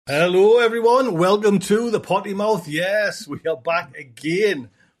Hello, everyone. Welcome to the Potty Mouth. Yes, we are back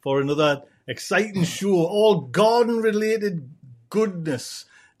again for another exciting show, all garden-related goodness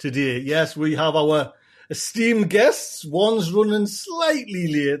today. Yes, we have our esteemed guests. One's running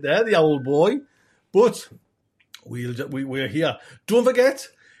slightly late there, the old boy, but we're here. Don't forget,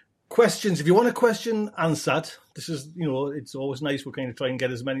 questions. If you want a question answered, this is, it's always nice. We're kind of trying to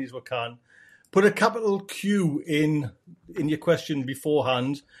get as many as we can. Put a capital Q in your question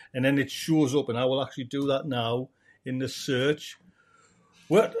beforehand, and then it shows up. And I will actually do that now in the search.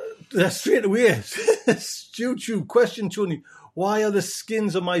 Well, straight away, Stu, question, Tony. Why are the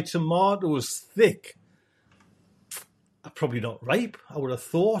skins of my tomatoes thick? Probably not ripe, I would have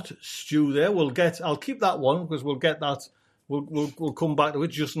thought. Stu there. I'll keep that one because we'll get that. We'll come back to it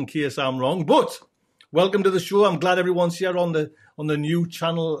just in case I'm wrong. But welcome to the show. I'm glad everyone's here on the new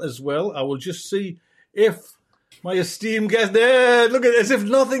channel as well. I will just see if my esteemed guest there. Look at it, as if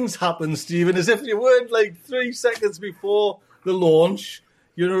nothing's happened, Stephen. As if you weren't like 3 seconds before the launch.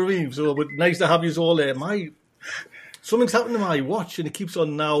 You know what I mean? So, but nice to have you all there. Something's happened to my watch, and it keeps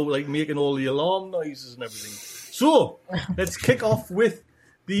on now like making all the alarm noises and everything. So let's kick off with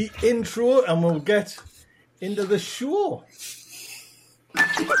the intro, and we'll get into the show.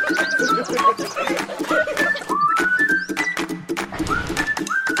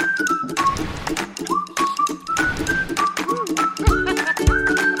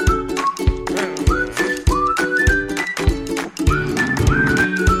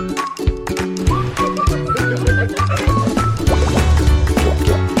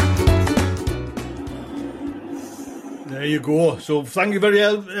 There you go. So thank you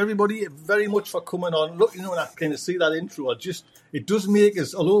everybody very much for coming on. Look, when I kind of see that intro, it does make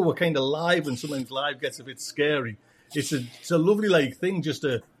us, although we're kind of live and sometimes live gets a bit scary, it's a lovely thing just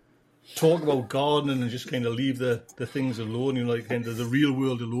to talk about gardening and just kind of leave the things alone, kind of the real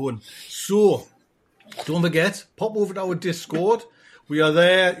world alone. So don't forget, pop over to our Discord. We are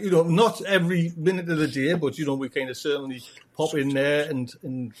there, not every minute of the day, but we kind of certainly pop in there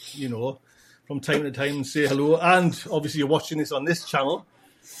and from time to time and say hello. And obviously you're watching this on this channel.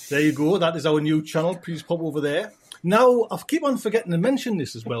 There you go. That is our new channel. Please pop over there. Now, I keep on forgetting to mention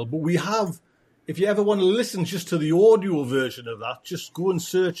this as well, but we have, if you ever want to listen just to the audio version of that, just go and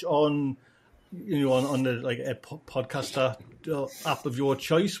search on the a podcaster app of your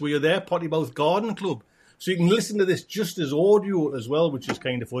choice. We are there, Potty Mouth Garden Club. So you can listen to this just as audio as well, which is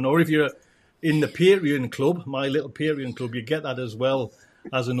kind of fun. Or if you're in the Patreon club, my little Patreon club, you get that as well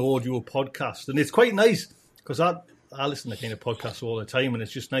as an audio podcast. And it's quite nice because I listen to kind of podcasts all the time, and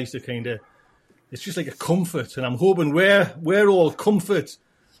it's just nice to it's just like a comfort. And I'm hoping we're all comfort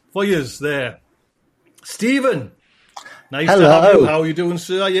for yous there. Stephen, nice Hello. to have you. How are you doing,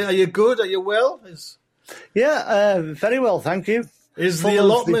 sir? Are you good? Are you well? Yeah, very well, thank you. Is Full the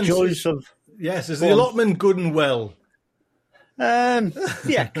allotment is the allotment good and well?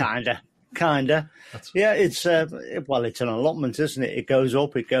 Yeah, kinda. Yeah, it's it's an allotment, isn't it? It goes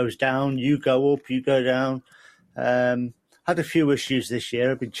up, it goes down. You go up, you go down. Had a few issues this year.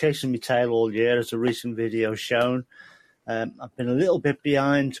 I've been chasing my tail all year, as a recent video shown. I've been a little bit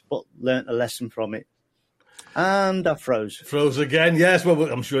behind, but learnt a lesson from it. And I froze. Froze again, yes. Well,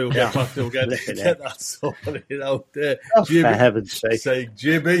 I'm sure you'll get back to get that sorted out there. Oh, for heaven's sake.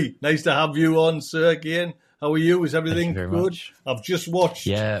 JB, nice to have you on, sir, again. How are you? Is everything good? Much. I've just watched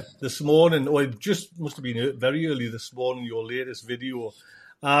this morning, or it just must have been very early this morning, your latest video.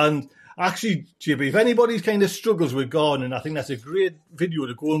 And actually, JB, if anybody's kind of struggles with gardening, I think that's a great video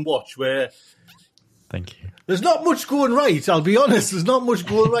to go and watch where... Thank you. There's not much going right, I'll be honest. There's not much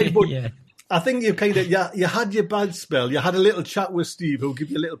going right, but I think you you had your bad spell. You had a little chat with Steve who'll give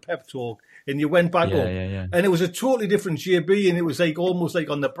you a little pep talk, and you went back up. And it was a totally different JB, and it was almost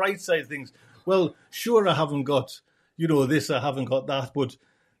like on the bright side of things. Well, sure, I haven't got, this, I haven't got that, but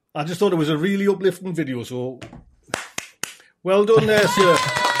I just thought it was a really uplifting video. So, well done there, sir.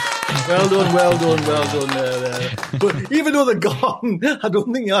 Well done there. But even though the garden, I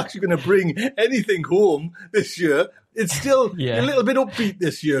don't think you're actually going to bring anything home this year. It's still a little bit upbeat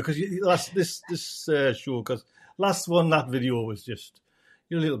this year because this show, because last one, that video was just,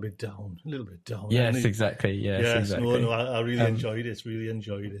 you're a little bit down. Yes, exactly. Yes, exactly. No, I really enjoyed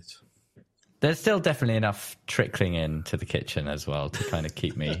it. There's still definitely enough trickling into the kitchen as well to kind of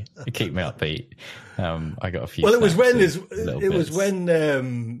keep me upbeat. I got a few. Well, it was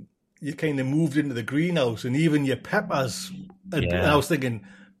when you kind of moved into the greenhouse, and even your peppers. And I was thinking,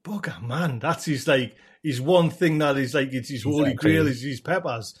 bugger man, that's his one thing that is like it's his holy grail is his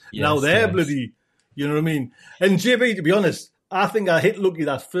peppers. Yes, now they're bloody, you know what I mean? And JB, to be honest, I think I hit lucky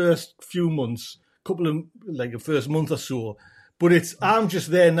that first few months, the first month or so. But I'm just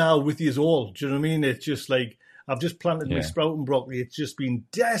there now with you all. Do you know what I mean? It's just like I've just planted my sprouting broccoli. It's just been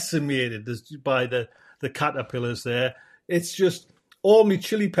decimated by the caterpillars there. It's just all my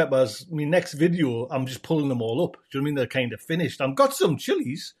chili peppers. My next video, I'm just pulling them all up. Do you know what I mean? They're kind of finished. I've got some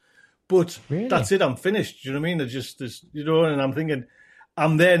chilies, but that's it. I'm finished. Do you know what I mean? They're just, and I'm thinking,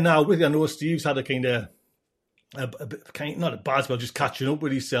 I'm there now with you. I know Steve's had a kind of, not a bad spell, just catching up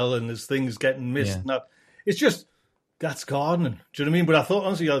with himself, and there's things getting missed. Yeah. Now, it's just, that's gardening. Do you know what I mean? But I thought,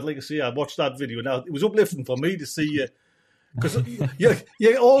 honestly, I'd like to say, I watched that video. Now, it was uplifting for me to see you. Because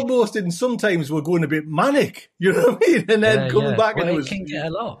you almost in sometimes we're going a bit manic, you know what I mean? And then coming back and it was... can get a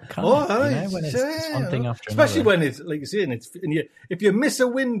lot, can't it? When it's one thing after especially another. When it's, like you say, if you miss a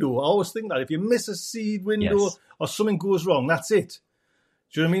window, I always think that, if you miss a seed window or something goes wrong, that's it.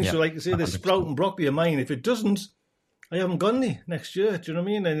 Do you know what I mean? Yeah, so like you say, the sprouting broccoli of mine, if it doesn't, I haven't got any next year, do you know what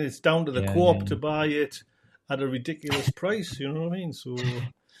I mean? And it's down to the co-op to buy it at a ridiculous price, you know what I mean? So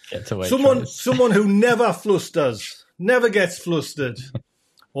someone who never flusters, never gets flustered.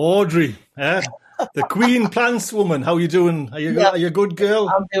 Audrey, the Queen Plants woman. How you doing? Are you a good girl?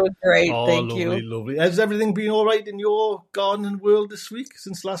 I'm doing great, thank you. Lovely. Has everything been all right in your gardening world this week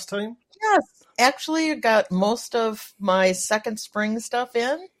since last time? Yes, actually, I got most of my second spring stuff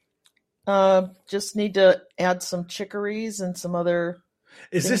in. Just need to add some chicories and some other.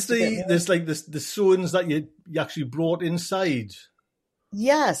 Is this the sowings that you actually brought inside?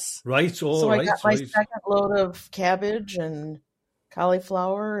 Yes. Right. So I got my second load of cabbage and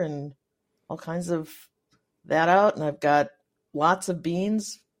cauliflower and all kinds of that out, and I've got lots of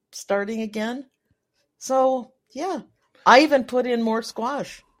beans starting again. So yeah, I even put in more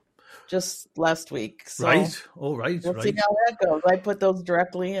squash just last week. So right. All right. We'll see how that goes. I put those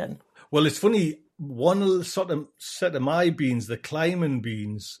directly in. Well, it's funny. One sort of set of my beans, the climbing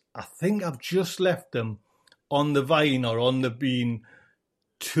beans, I think I've just left them on the vine or on the bean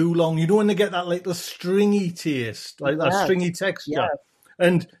too long. You know when they get that little stringy taste, like that stringy texture. Yes.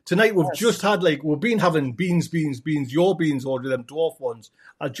 And tonight we've just had we've been having beans. Your beans, or them dwarf ones,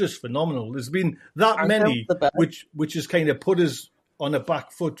 are just phenomenal. There's been that many, which has kind of put us on a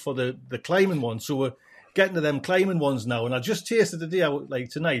back foot for the climbing ones. So we're getting to them climbing ones now. And I just tasted today,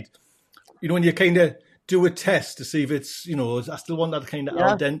 tonight. You know, when you kind of do a test to see if it's, I still want that kind of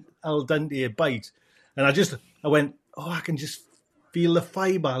al dente bite. And I went, I can just feel the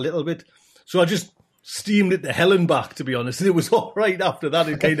fibre a little bit. So I just steamed it to hell and back, to be honest. And it was all right after that.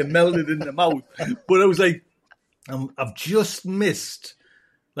 It kind of melted in the mouth. But I was like, I've just missed,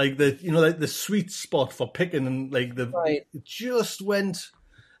 the sweet spot for picking. And, it just went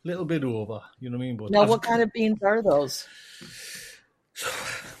a little bit over. You know what I mean? But now, what kind of beans are those?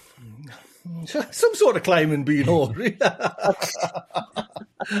 Some sort of climbing bean, Audrey.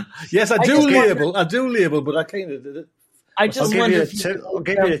 Yes, I do label, but I kind of... I'll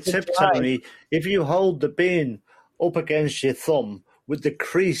give you a tip, Tony. If you hold the bean up against your thumb with the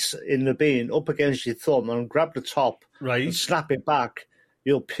crease in the bean up against your thumb and grab the top and snap it back,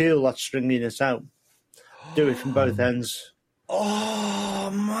 you'll peel that stringiness out. Do it from both ends.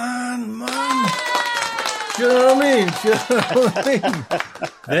 Oh, man. Do you know what I mean?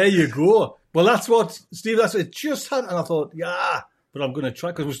 There you go. Well, that's what it just had. And I thought, but I'm going to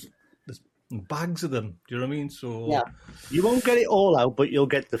try because there's bags of them. Do you know what I mean? So you won't get it all out, but you'll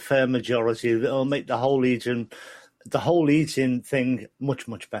get the fair majority. It'll make the whole eating thing much,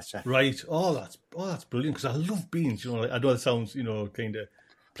 much better. Right. Oh, that's brilliant because I love beans. I know it sounds, kind of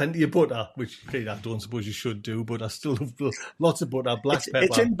plenty of butter, which I don't suppose you should do, but I still love lots of butter, black pepper.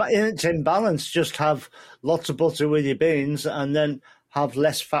 It's in balance. Just have lots of butter with your beans and then have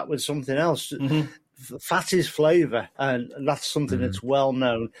less fat with something else. Mm-hmm. Fat is flavour, and that's something that's well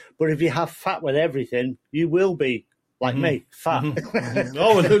known. But if you have fat with everything, you will be, like me, fat. Mm-hmm.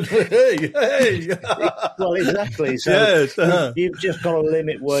 Oh, hey. Well, exactly. So yes, you've just got a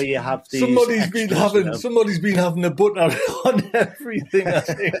limit where you have these. Somebody's been having the butter on everything, I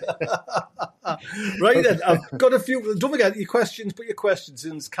think. Right then, I've got a few. Don't forget your questions. Put your questions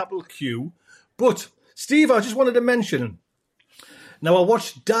in capital Q. But Steve, I just wanted to mention. Now, I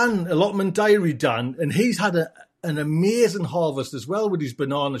watched Allotment Diary Dan, and he's had an amazing harvest as well with his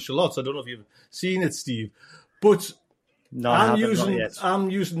banana shallots. I don't know if you've seen it, Steve, but no, I'm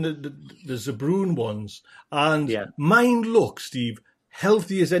using the Zabroon ones, and mine look, Steve,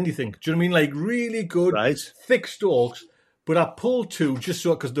 healthy as anything. Do you know what I mean? Like really good, thick stalks. But I pulled two just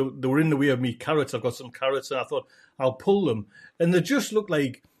so because they were in the way of me carrots. I've got some carrots, and I thought I'll pull them, and they just look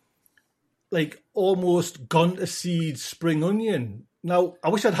like almost gone to seed spring onion. Now, I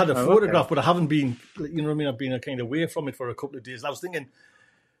wish I'd had a photograph, but I haven't been, you know what I mean? I've been kind of away from it for a couple of days. And I was thinking,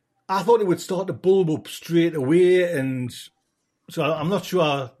 I thought it would start to bulb up straight away and So I'm not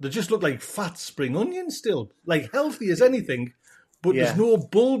sure. They just look like fat spring onions still, like healthy as anything, but there's no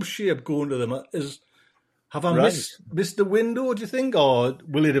bulb shape going to them. Have I missed the window, do you think, or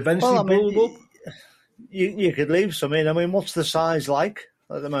will it eventually bulb up? You could leave some in. I mean, what's the size like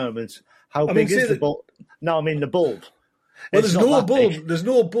at the moment? How big is the bulb? No, I mean the bulb. Well, there's no bulb. There's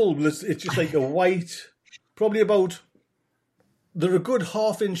no bulb. It's just like a white, probably about. They're a good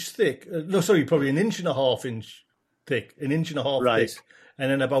half-inch thick. Probably an inch and a half inch thick, an inch and a half thick, and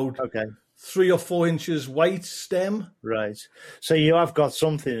then about 3 or 4 inches white stem. Right. So you have got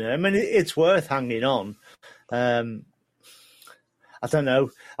something there. I mean, it's worth hanging on. I don't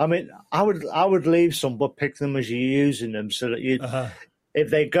know. I mean, I would leave some, but pick them as you're using them, so that you, if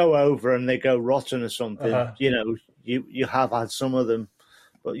they go over and they go rotten or something, you have had some of them.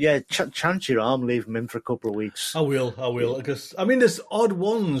 But yeah, chance your arm, leave them in for a couple of weeks. I will. Because I mean, there's odd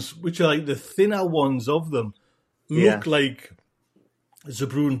ones which are like the thinner ones of them look like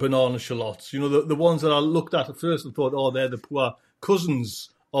Zabroon banana shallots. You know, the ones that I looked at first and thought, oh, they're the poor cousins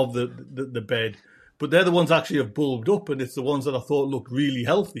of the bed. But they're the ones that actually have bulbed up, and it's the ones that I thought looked really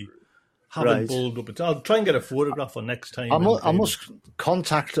healthy. Haven't bulbed up. I'll try and get a photograph for next time. I must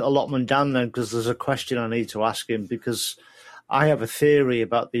contact Allotment Dan then, because there's a question I need to ask him, because I have a theory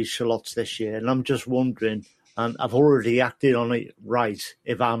about these shallots this year, and I'm just wondering, and I've already acted on it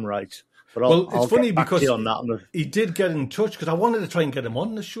if I'm right. But I'll it's funny get back because to you on that. He did get in touch, because I wanted to try and get him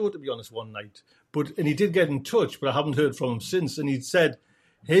on the show, to be honest, one night. And he did get in touch, but I haven't heard from him since. And he'd said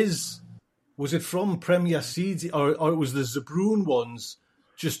was it from Premier Seeds, or it was the Zabroon ones,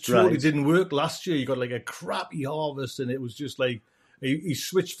 just totally didn't work last year. He got like a crappy harvest, and it was just like he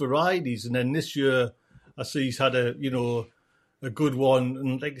switched varieties. And then this year, I see he's had a good one.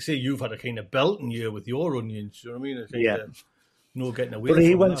 And like I say, you've had a kind of belting year with your onions. You know what I mean? No getting away. But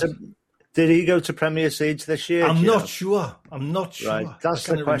he went to. Did he go to Premier Seeds this year? I'm not sure. Right, that's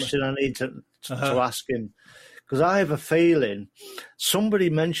the question I need to ask him, because I have a feeling somebody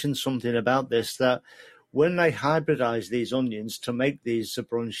mentioned something about this, that when they hybridize these onions to make these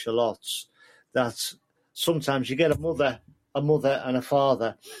Zabroon shallots, that sometimes you get a mother and a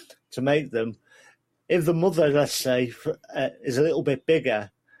father to make them. If the mother, let's say, is a little bit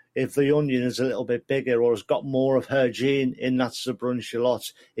bigger, if the onion is a little bit bigger or has got more of her gene in that Zabroon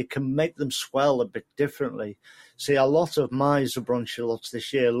shallot, it can make them swell a bit differently. See, a lot of my Zabroon shallots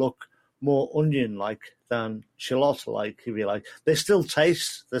this year look more onion-like than shallot-like, if you like. They still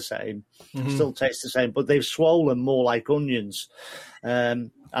taste the same, but they've swollen more like onions.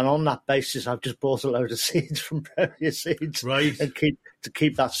 And on that basis, I've just bought a load of seeds from Premier Seeds, and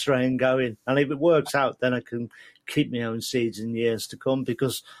keep that strain going. And if it works out, then I can keep my own seeds in years to come,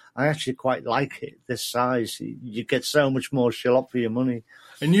 because I actually quite like it this size. You get so much more shallot for your money.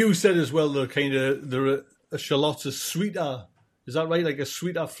 And you said as well they're a shallot is sweeter. Is that right? Like a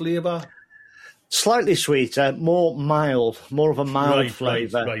sweeter flavour? Slightly sweeter, more mild, more of a mild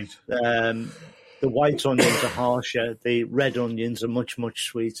flavour. Right. The white onions are harsher. The red onions are much, much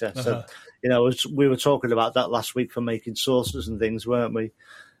sweeter. So, we were talking about that last week for making sauces and things, weren't we?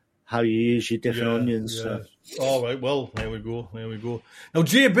 How you use your different onions. Yeah. So. All right. Well, there we go. Now,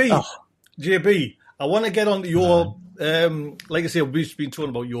 JB, I want to get on to your, like I say, we've been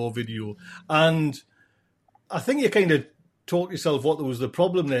talking about your video, and I think you kind of taught yourself what was the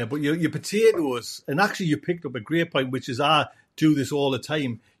problem there, but your potatoes, and actually you picked up a great point, which is I do this all the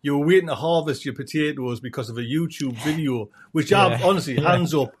time. You were waiting to harvest your potatoes because of a YouTube video, which I've honestly,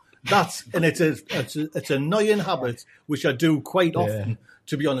 hands up, it's an annoying habit, which I do quite often,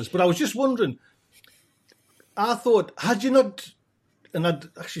 to be honest. But I was just wondering, I thought, had you not, and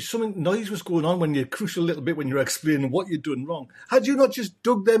actually something noise was going on when you crucial little bit when you were explaining what you're doing wrong. Had you not just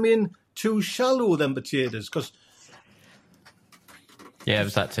dug them in too shallow, them potatoes? Because it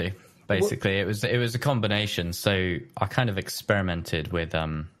was that too. Basically, it was a combination. So I kind of experimented with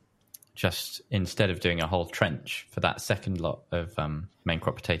just, instead of doing a whole trench for that second lot of main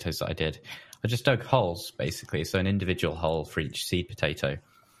crop potatoes that I did, I just dug holes, basically. So an individual hole for each seed potato,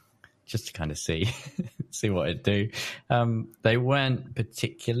 just to kind of see what it'd do. They weren't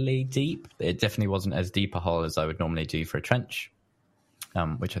particularly deep. It definitely wasn't as deep a hole as I would normally do for a trench,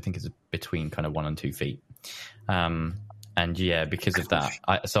 which I think is between kind of 1 and 2 feet. And because of that,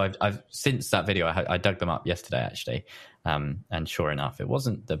 I've since that video, I dug them up yesterday actually, and sure enough, it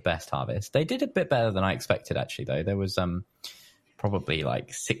wasn't the best harvest. They did a bit better than I expected actually, though. There was probably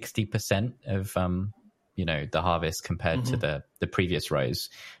like 60% of the harvest compared to the previous rows,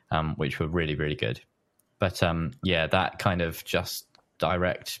 which were really, really good. But that kind of just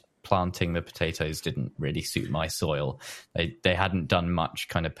direct planting the potatoes didn't really suit my soil. They hadn't done much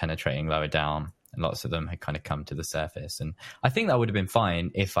kind of penetrating lower down. and lots of them had kind of come to the surface. And I think that would have been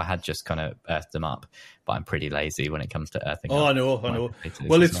fine if I had just kind of earthed them up. But I'm pretty lazy when it comes to earthing up. I know.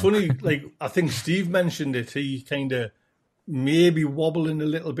 Well, it's funny. Like I think Steve mentioned it. He kind of maybe wobbling a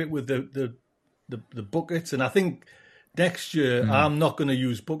little bit with the buckets, and I think next year I'm not going to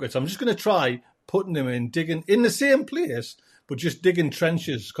use buckets. I'm just going to try putting them in, digging in the same place, but just digging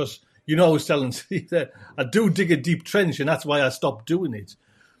trenches because. I was telling Steve that I do dig a deep trench, and that's why I stopped doing it.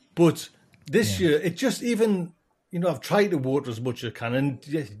 But this year, it just even, I've tried to water as much as I can, and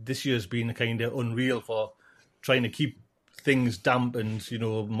this year's been kind of unreal for trying to keep things damp and,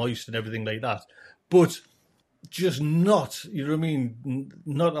 moist and everything like that. But just not,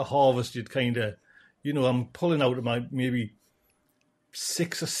 not a harvested kind of, I'm pulling out of my maybe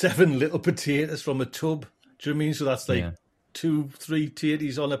 6 or 7 little potatoes from a tub. Do you know what I mean? So that's like... Yeah. 2-3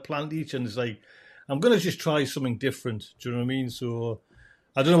 tatties on a plant each, and it's like I'm going to just try something different. Do you know what I mean? So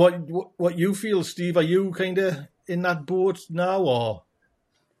I don't know what you feel, Steve. Are you kind of in that boat now, or?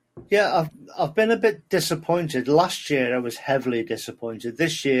 Yeah, I've been a bit disappointed. Last year I was heavily disappointed.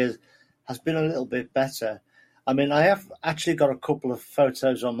 This year has been a little bit better. I mean, I have actually got a couple of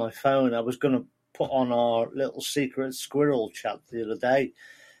photos on my phone. I was going to put on our little secret squirrel chat the other day,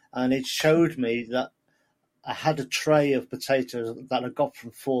 and it showed me that I had a tray of potatoes that I got from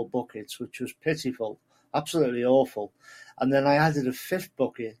 4 buckets, which was pitiful, absolutely awful. And then I added a 5th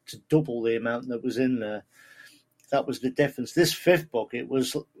bucket to double the amount that was in there. That was the difference. This 5th bucket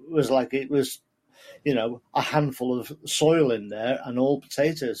was like it was, a handful of soil in there and all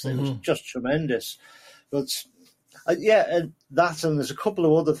potatoes. It was just tremendous. But and there's a couple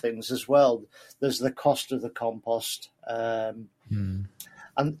of other things as well. There's the cost of the compost, and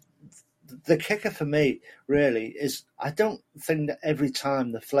the kicker for me really is I don't think that every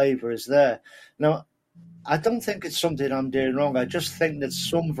time the flavour is there. Now, I don't think it's something I'm doing wrong. I just think that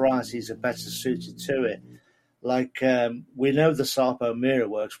some varieties are better suited to it. Like we know the Sarpo Mira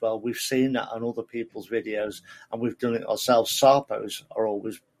works well. We've seen that on other people's videos, and we've done it ourselves. Sarpos are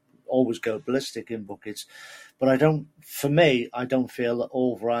always go ballistic in buckets, but I don't feel that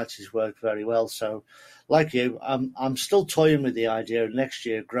all varieties work very well. So, like you, I'm still toying with the idea of next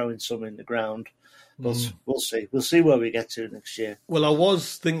year growing some in the ground. But we'll see. We'll see where we get to next year. Well, I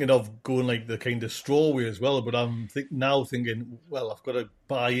was thinking of going like the kind of straw way as well, but I'm now thinking, well, I've got to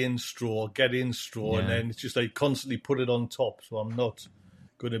buy in straw, get in straw, and then it's just like constantly put it on top. So I'm not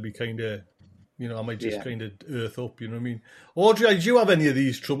going to be kind of, I might just kind of earth up. You know what I mean? Audrey, do you have any of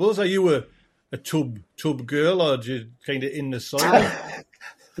these troubles? Are you a tub girl, or do you kind of in the soil?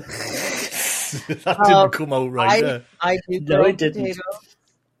 That didn't come out right there. I do grow potatoes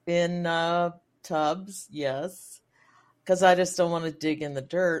in tubs, yes, because I just don't want to dig in the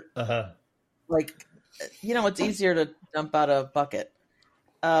dirt. Like, it's easier to dump out a bucket.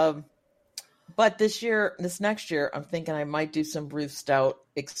 But this next year, I'm thinking I might do some Ruth Stout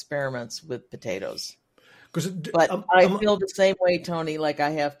experiments with potatoes. But I feel the same way, Tony. Like I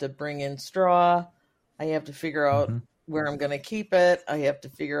have to bring in straw. I have to figure out where I'm going to keep it. I have to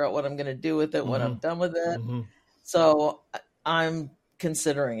figure out what I'm going to do with it when I'm done with it. So I'm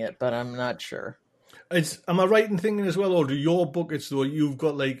considering it, but I'm not sure. Am I right in thinking as well, or do your buckets, though, you've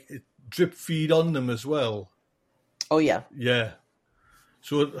got like drip feed on them as well? Oh, yeah. Yeah.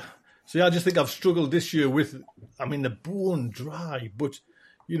 So I just think I've struggled this year with, they're bone dry, but,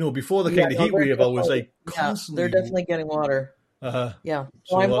 before the kind of heat wave, I was like constantly. They're definitely getting water. Yeah.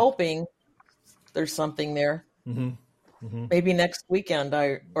 So I'm hoping there's something there. Maybe next weekend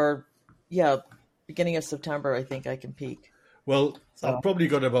beginning of September, I think I can peak. Well, I've probably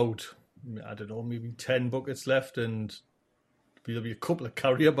got about, I don't know, maybe 10 buckets left, and there'll be a couple of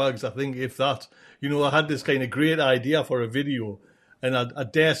carrier bags, I think, if that. I had this kind of great idea for a video, and I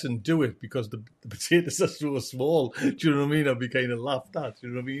daresn't do it because the potatoes are so small. Do you know what I mean? I'd be kind of laughed at. Do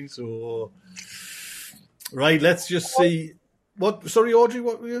you know what I mean? So, right, let's just see. Sorry, Audrey,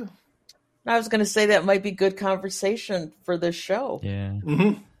 what were you? I was going to say that might be good conversation for this show. Yeah.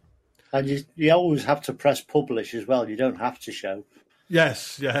 And you always have to press publish as well. You don't have to show.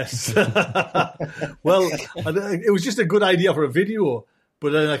 Yes. Well, it was just a good idea for a video,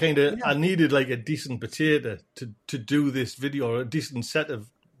 but then I needed like a decent potato to do this video, or a decent set of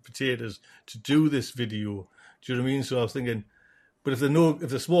potatoes to do this video. Do you know what I mean? So I was thinking, but if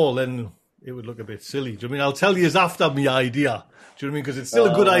they're small, then it would look a bit silly. Do you know what I mean? I'll tell you after my idea. Do you know what I mean? Because it's still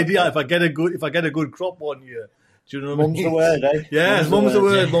a good idea if I get a good crop one year. Do you know what I mean? Mum's the word, eh? Yes, mum's the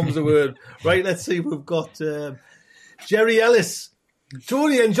word. Mum's the word. Right, let's see if we've got Jerry Ellis.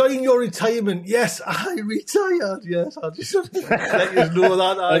 Tony, enjoying your retirement? Yes, I retired. Yes, I'll just let you know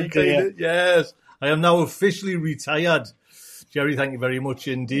that. Yes, I am now officially retired. Jerry, thank you very much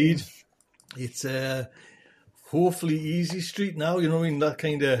indeed. it's hopefully easy street now. You know what I mean? That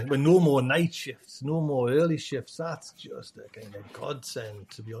kind of, but no more night shifts, no more early shifts. That's just a kind of godsend,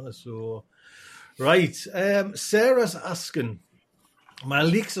 to be honest. So, right, Sarah's asking, my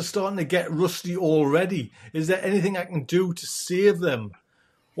leeks are starting to get rusty already. Is there anything I can do to save them?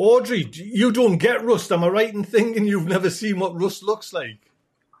 Audrey, you don't get rust. Am I right in thinking you've never seen what rust looks like?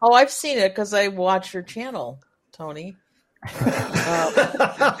 Oh, I've seen it because I watch your channel, Tony.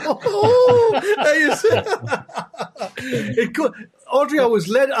 It could, Audrey, I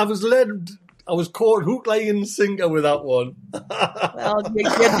was caught hook, line, and sinker with that one. Well, you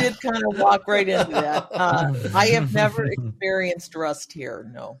did kind of walk right into that. I have never experienced rust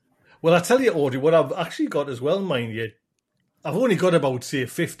here. No. Well, I tell you, Audrey, what I've actually got as well, mind you, I've only got about, say,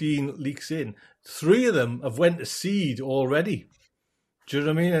 15 leeks in. 3 of them have went to seed already. Do you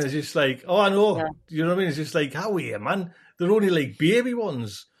know what I mean? And it's just like, oh, I know. Yeah. You know what I mean? It's just like, how are you, man? They're only like baby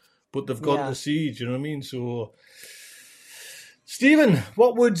ones, but they've gone to seed. You know what I mean? So, Stephen,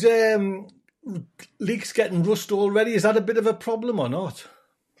 what would leeks getting rust already? Is that a bit of a problem or not?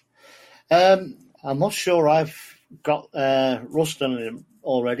 I'm not sure I've got rust on them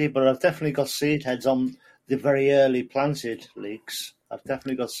already, but I've definitely got seed heads on the very early planted leeks. I've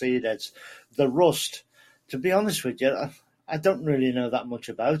definitely got seed heads. The rust, to be honest with you, I don't really know that much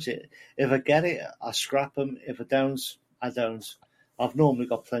about it. If I get it, I scrap them. If I don't, I don't. I've normally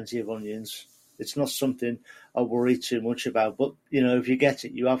got plenty of onions. It's not something I worry too much about. But, you know, if you get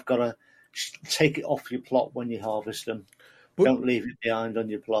it, you have got to take it off your plot when you harvest them. But don't leave it behind on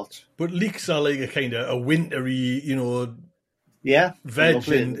your plot. But leeks are like a kind of a wintry, you know, veg.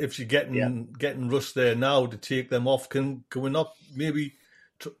 Lovely. And if you're getting rust there now, to take them off, can we not maybe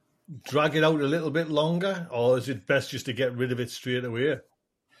drag it out a little bit longer, or is it best just to get rid of it straight away?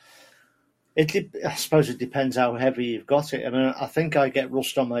 I suppose it depends how heavy you've got it. I mean, I think I get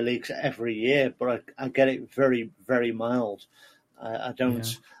rust on my leeks every year, but I get it very, very mild. I don't.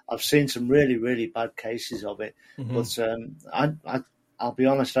 Yeah. I've seen some really, really bad cases of it, but I'll be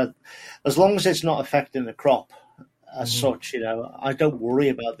honest. As long as it's not affecting the crop as such, you know, I don't worry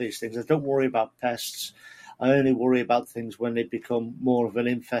about these things. I don't worry about pests. I only worry about things when they become more of an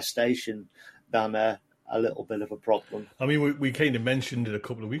infestation than a little bit of a problem. I mean, we kind of mentioned it a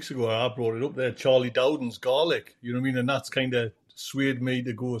couple of weeks ago. I brought it up there, Charlie Dowden's garlic. You know what I mean? And that's kind of swayed me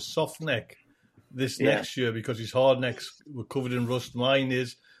to go soft neck this next year because his hard necks were covered in rust. Mine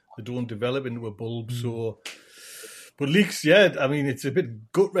is, they don't develop into a bulb. So, but leeks, I mean, it's a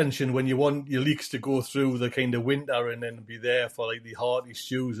bit gut-wrenching when you want your leeks to go through the kind of winter and then be there for like the hearty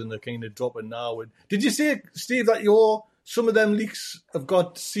stews and they're kind of dropping now. And did you say, Steve, that some of them leeks have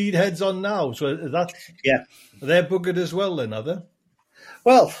got seed heads on now? So is that they're buggered as well then, are they?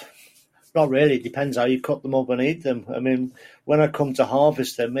 Well, not really. It depends how you cut them up and eat them. I mean, when I come to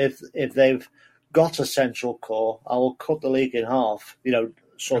harvest them, if they've got a central core, I will cut the leek in half, you know,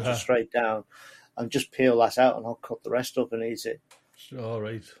 sort of straight down, and just peel that out, and I'll cut the rest up and eat it. All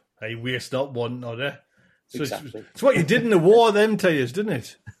right. Hey, waste not, want not, eh? So exactly. It's what you did in the war, them tales, didn't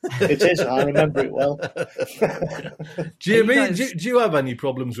it? It is. I remember it well. Jamie, do you have any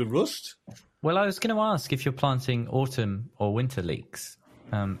problems with rust? Well, I was going to ask if you're planting autumn or winter leeks,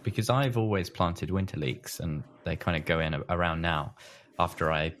 because I've always planted winter leeks, and they kind of go in around now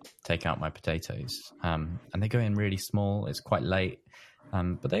after I take out my potatoes, and they go in really small. It's quite late,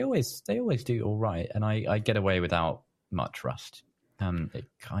 but they always do all right, and I get away without much rust. It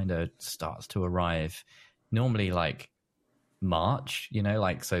kind of starts to arrive normally like March, you know,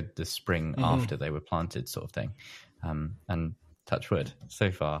 like so the spring after they were planted, sort of thing. And touch wood,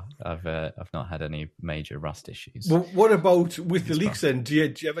 so far I've not had any major rust issues. Well, what about with the leeks then? Do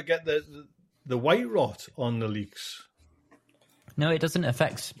you ever get the white rot on the leeks? No, it doesn't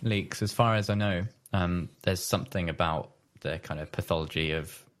affect leeks as far as I know. There's something about the kind of pathology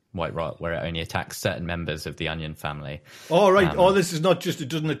of white rot where it only attacks certain members of the onion family. Oh, right. This is not just, it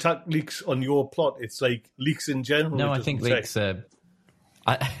doesn't attack leeks on your plot. It's like leeks in general. No, I think leeks are...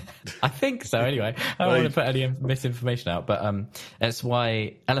 I think so anyway. I don't want to put any misinformation out, but that's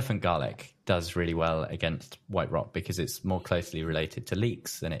why elephant garlic does really well against white rot, because it's more closely related to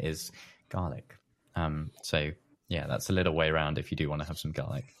leeks than it is garlic. So, yeah, that's a little way around if you do want to have some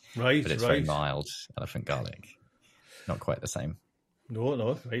garlic. Right, but it's very mild, elephant garlic. Not quite the same. No,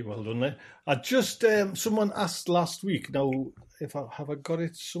 right, well done there. I just, someone asked last week, now, have I got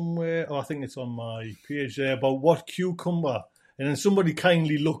it somewhere? Oh, I think it's on my page there, about what cucumber, and then somebody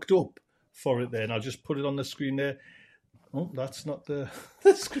kindly looked up for it there, and I'll just put it on the screen there. Oh, that's not the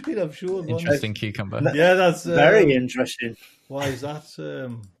screen I'm sure. Interesting cucumber. Yeah, that's... very interesting. Why is that?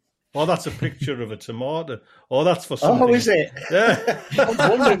 Oh, that's a picture of a tomato. Oh, that's for something. Oh, is it? Yeah. I was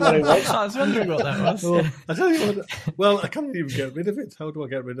wondering what it was. I was wondering what that was. Oh, I tell you what. Well, I can't even get rid of it. How do I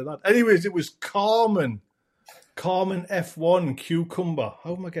get rid of that? Anyways, it was Carmen F1 cucumber.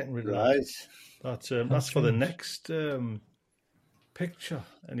 How am I getting rid of that? That's for the next picture.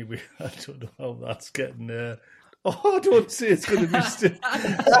 Anyway, I don't know how that's getting. Oh, don't say it's going to be still.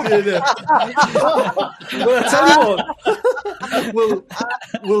 Well, I tell you what,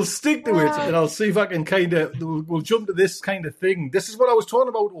 we'll stick to it, and I'll see if I can we'll jump to this kind of thing. This is what I was talking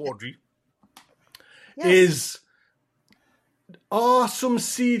about, Audrey. Yes. Are some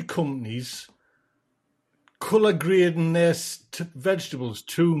seed companies colour grading their vegetables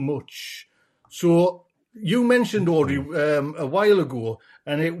too much? So you mentioned, Audrey, a while ago,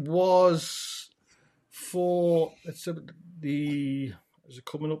 and it was for, is it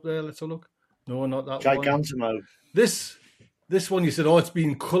coming up there? Let's have a look. No, not that Gigantamo. one. This one, you said, it's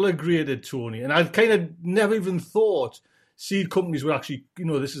been colour graded, Tony. And I kind of never even thought seed companies would actually,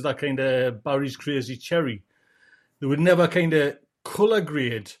 this is that kind of Barry's Crazy Cherry. They would never kind of colour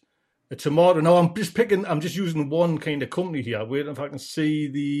grade a tomato. Now, I'm just using one kind of company here. Wait if I can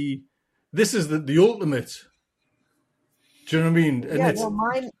see this is the ultimate. Do you know what I mean? And well,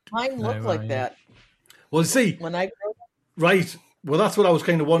 mine look like that. Well, see, when I grow right. Well, that's what I was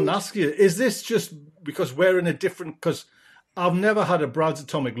kind of wanting to ask you. Is this just because we're in a different? Because I've never had a Brad's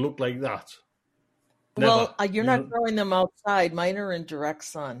Atomic look like that. Never. Well, you're not growing them outside. Mine are in direct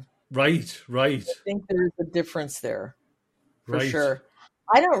sun. Right. I think there's a difference there, for sure.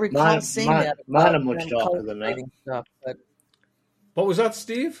 I don't recall seeing that. Mine are much darker than that. Stuff, but... What was that,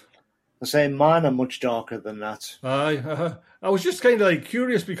 Steve? I'm saying mine are much darker than that. I was just kind of like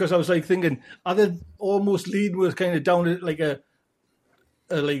curious because I was like thinking, are they almost leading us kind of down like a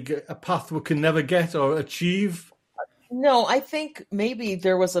path we can never get or achieve? No, I think maybe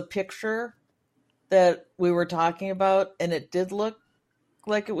there was a picture that we were talking about, and it did look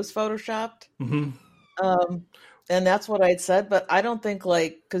like it was photoshopped. Mm-hmm. And that's what I'd said, but I don't think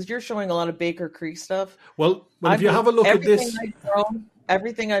because you're showing a lot of Baker Creek stuff. Well, if you have a look at this.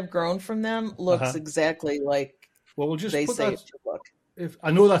 Everything I've grown from them looks exactly like we'll just they put say that, it should look.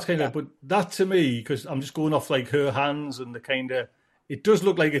 I know that's kind of, but that to me, because I'm just going off like her hands and the kind of, it does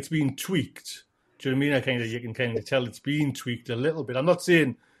look like it's been tweaked. Do you know what I mean? You can kind of tell it's been tweaked a little bit. I'm not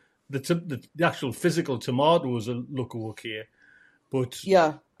saying the actual physical tomatoes look okay, but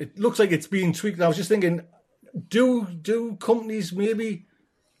it looks like it's been tweaked. And I was just thinking, do companies maybe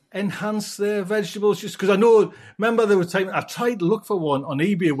enhance their vegetables? Just because remember there was time I tried to look for one on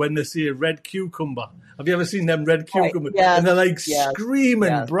eBay when they say red cucumber. Have you ever seen them red cucumbers? Yes. And they're like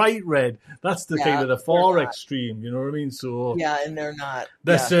screaming bright red. That's the kind of the far extreme, you know what I mean? So and they're not.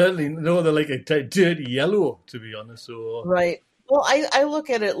 They're certainly they're like a dirty yellow, to be honest. So right. Well, I look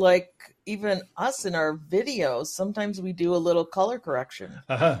at it like even us in our videos. Sometimes we do a little color correction.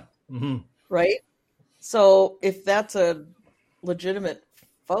 Mm-hmm. Right. So if that's a legitimate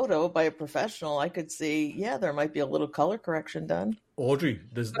photo by a professional, I could see, there might be a little color correction done. Audrey,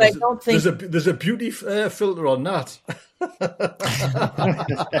 there's a beauty filter on that.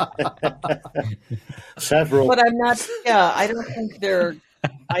 Several. But I'm not, I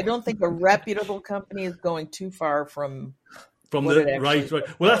don't think a reputable company is going too far from the right.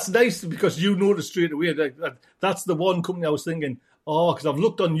 Well, that's nice because you noticed straight away that's the one company I was thinking, because I've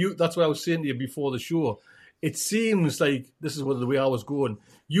looked on you. That's what I was saying to you before the show. It seems like this is the way I was going.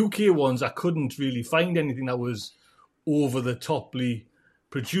 UK ones, I couldn't really find anything that was over the toply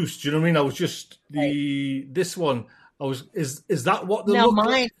produced. Do you know what I mean? I was just this one. Is that what the look mine?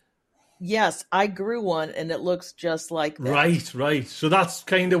 like? Yes, I grew one, and it looks just like that. Right. So that's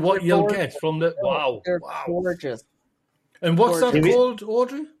kind of what you'll get from the. Wow, they're gorgeous. And what's that called,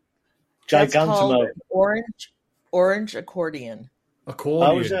 Audrey? Gigantamo. Orange accordion.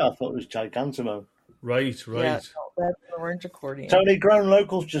 Accordion. Oh, was it? I thought it was Gigantamo. Right. Yeah, that's an orange accordion. Tony Grown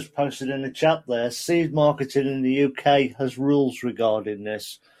Locals just posted in the chat there, seed marketing in the UK has rules regarding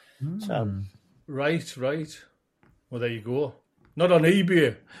this. So. Right. Well, there you go. Not on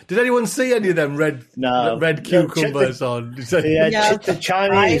eBay. Did anyone see any of them red cucumbers on? The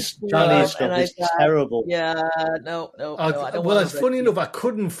Chinese stuff is terrible. Yeah, no. Well, it's funny enough, I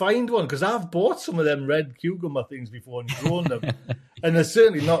couldn't find one because I've bought some of them red cucumber things before and grown them. And they're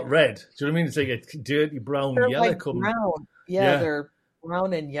certainly not red. Do you know what I mean? It's like a dirty brown, yellow like brown. Yeah, they're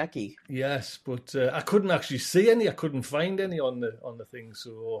brown and yucky. Yes, but I couldn't actually see any. I couldn't find any on the thing.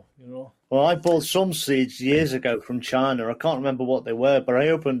 So Well, I bought some seeds years ago from China. I can't remember what they were, but I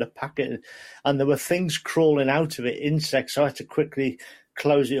opened a packet and there were things crawling out of it, insects. So I had to quickly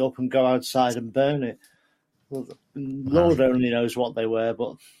close it up and go outside and burn it. Well, Lord only knows what they were,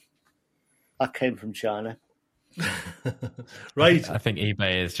 but That came from China. Right. I think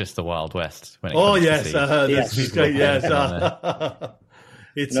eBay is just the Wild West when it Oh comes yes, to seeds. this is great. Yes,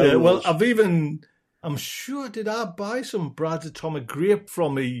 it's No well. rules. I'm sure. Did I buy some Brad's Atomic Grape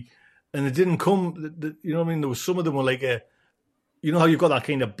from me, and it didn't come? You know what I mean? There was some of them were like you know how you've got that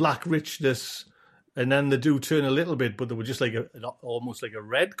kind of black richness, and then they do turn a little bit, but they were just like almost like a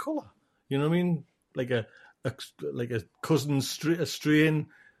red color. You know what I mean? Like a cousin a strain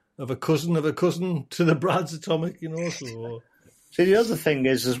of a cousin to the Brad's Atomic. You know, so. See, the other thing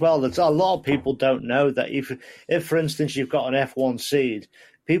is as well that a lot of people don't know that if for instance, you've got an F1 seed,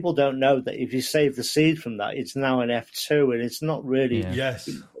 people don't know that if you save the seed from that, it's now an F2, and it's not really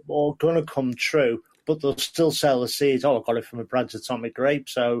all going to come true. But they'll still sell the seeds. Oh, I got it from a Brad's Atomic Grape,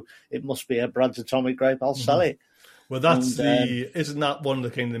 so it must be a Brad's Atomic Grape. I'll sell it. Well, isn't that one of the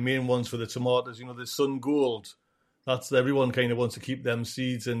kind of the main ones for the tomatoes? You know, the Sun Gold. That's everyone kind of wants to keep them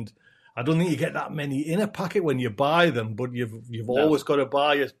seeds, and I don't think you get that many in a packet when you buy them, but you've always got to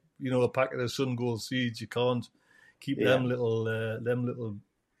buy a packet of Sun Gold seeds. You can't keep them little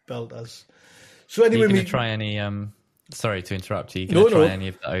belters. So anyway, are you going to try any? Sorry to interrupt you. Are you going to try any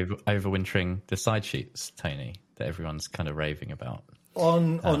of the overwintering the side sheets, Tony, that everyone's kind of raving about?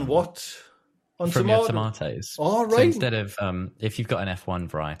 On what? On from your tomatoes. Oh, right. So instead of if you've got an F1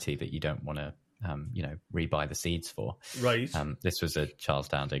 variety that you don't want to rebuy the seeds for. Right. This was a Charles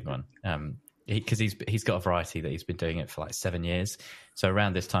Dowding one. Because he's got a variety that he's been doing it for like 7 years. So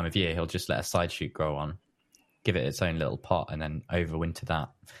around this time of year, he'll just let a side shoot grow on, give it its own little pot, and then overwinter that,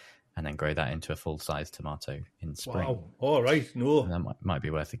 and then grow that into a full-size tomato in spring. Wow. All right. No. And that might be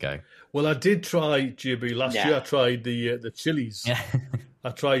worth a go. Well, I did try, JB, last year. I tried the chilies. Yeah. I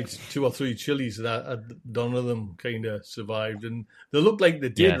tried 2 or 3 chilies, and none of them kind of survived. And they looked like they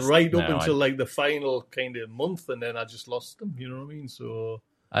did until like the final kind of month, and then I just lost them. You know what I mean? So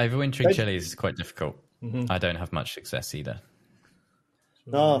overwintering chilies is quite difficult. Mm-hmm. I don't have much success either.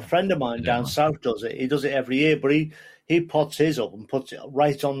 No, a friend of mine down south does it. He does it every year, but he pots his up and puts it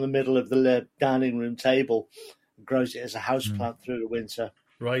right on the middle of the dining room table and grows it as a house plant through the winter.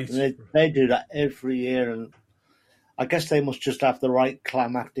 Right. And they do that every year, and I guess they must just have the right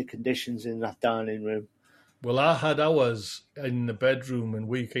climatic conditions in that dining room. Well, I had ours in the bedroom, and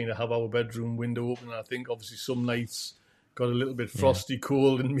we kind of have our bedroom window open. And I think obviously some nights got a little bit frosty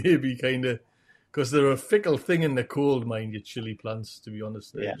cold, and maybe kind of because they're a fickle thing in the cold, mind your chili plants, to be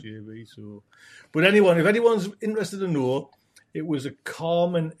honest, there, JB. So, but if anyone's interested to know, it was a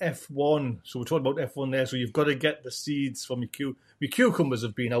Carmen F1. So we're talking about F1 there. So you've got to get the seeds from your cucumbers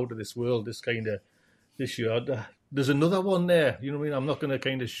have been out of this world this year. There's another one there. You know what I mean? I'm not going to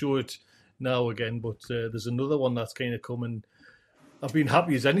kind of show it now again, but there's another one that's kind of coming. I've been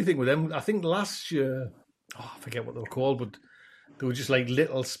happy as anything with them. I think last year, I forget what they were called, but they were just like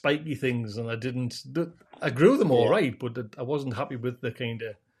little spiky things, and I grew them all right, but I wasn't happy with the kind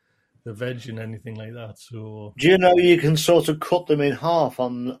of the veg and anything like that. So, do you know you can sort of cut them in half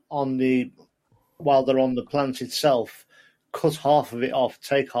while they're on the plant itself? Cut half of it off,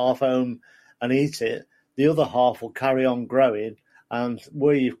 take half home, and eat it. The other half will carry on growing, and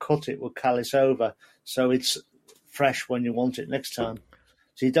where you've cut it will callus over, so it's fresh when you want it next time.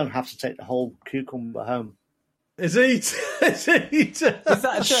 So you don't have to take the whole cucumber home. Is it? Is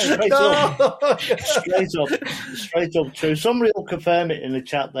that a joke? Straight up true. Somebody will confirm it in the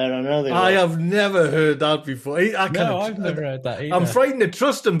chat there. I know they will. I have never heard that before. I've never heard that either. I'm frightened to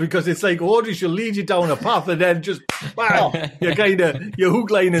trust him because it's like Audrey shall lead you down a path and then just bang, you're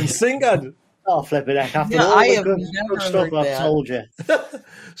hook, line, and sinker. Oh, flipping heck! After all the good stuff I've told you,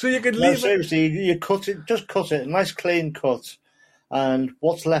 so you could leave. Seriously, you cut it. Just cut it, a nice clean cut, and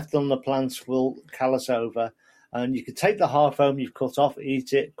what's left on the plants will callus over. And you can take the half home you've cut off,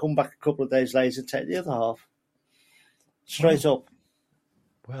 eat it, come back a couple of days later, take the other half. Straight up.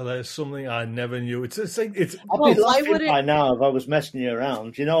 Well, there's something I never knew. I'd be laughing by now if I was messing you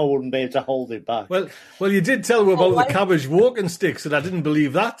around. You know I wouldn't be able to hold it back. Well, you did tell me about the cabbage walking sticks, and I didn't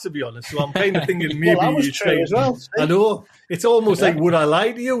believe that, to be honest. So I'm kind of thinking maybe that was true as well. I know. It's almost like, would I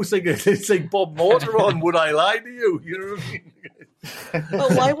lie to you? It's like Bob Mortar on, would I lie to you? You know what I mean?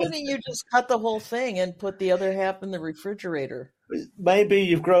 Well, why wouldn't you just cut the whole thing and put the other half in the refrigerator? Maybe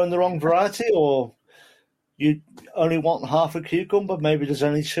you've grown the wrong variety, or you only want half a cucumber. Maybe there's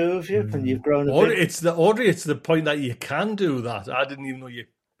only 2 of you, and you've grown a bit. It's the point that you can do that. I didn't even know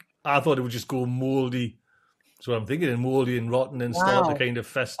I thought it would just go mouldy. That's what I'm thinking, mouldy and rotten and start to kind of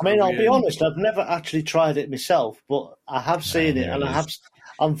fester. I mean, I'll be honest, I've never actually tried it myself, but I have seen it, and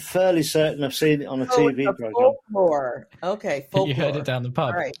I'm fairly certain I've seen it on a TV program. Folklore. Okay, folklore. You heard it down the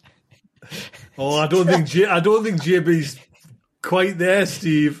pub. All right. I don't think JB's quite there,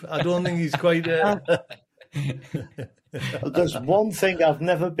 Steve. I don't think he's quite there. There's one thing I've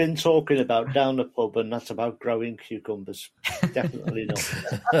never been talking about down the pub, and that's about growing cucumbers. Definitely not.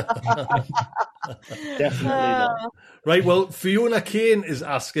 Definitely not. Right, well, Fiona Kane is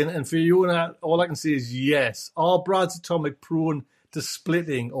asking, and Fiona, all I can say is yes. Are Brad's atomic prone to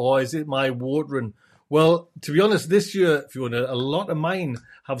splitting, or is it my watering? Well, to be honest, this year, Fiona, a lot of mine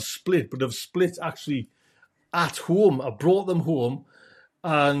have split, but have split actually at home. I brought them home,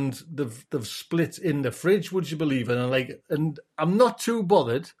 and they've split in the fridge, would you believe? And I'm not too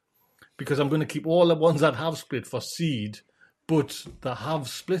bothered because I'm going to keep all the ones that have split for seed, but they have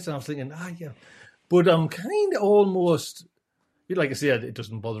split, and I'm thinking, yeah. But I'm kind of almost, like I said, it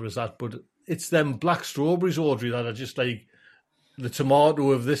doesn't bother us that, but it's them black strawberries, Audrey, that are just like the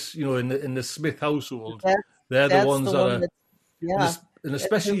tomato of this, in the Smith household. They're the ones that are, and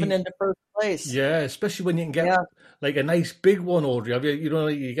especially moving into first place. Yeah, especially when you can get like a nice big one, Audrey.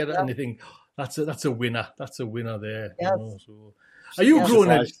 You get anything, that's a winner. That's a winner there. Yes. So, are you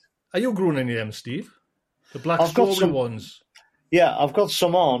growing any of them, Steve? The black strawberry ones. Yeah, I've got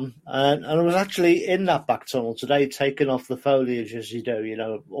some on, and I was actually in that back tunnel today, taking off the foliage as you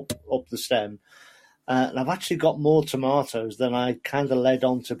do, up the stem. And I've actually got more tomatoes than I kind of led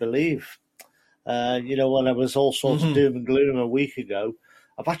on to believe. When I was all sorts of doom and gloom a week ago,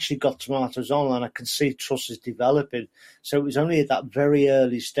 I've actually got tomatoes on, and I can see trusses developing. So it was only at that very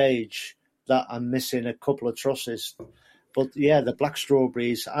early stage that I'm missing a couple of trusses. But yeah, the black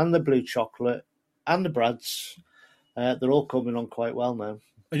strawberries and the blue chocolate and the Brads, they're all coming on quite well now.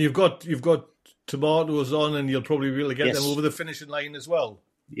 And you've got tomatoes on, and you'll probably be able to get them over the finishing line as well.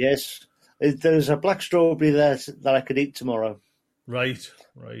 Yes, there's a black strawberry there that I could eat tomorrow. Right.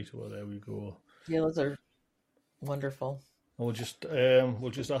 Well, there we go. Yeah, those are wonderful. We'll just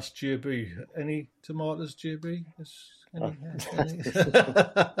ask JB. Any tomatoes, JB? I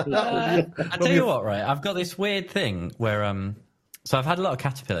tell you what, right? I've got this weird thing where so I've had a lot of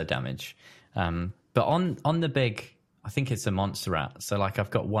caterpillar damage, but on the big, I think it's a Montserrat. So like I've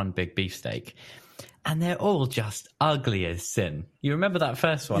got one big beefsteak, and they're all just ugly as sin. You remember that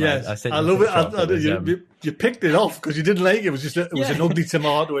first one? Yes, I said I love it. You picked it off because you didn't like it. It was just it was an ugly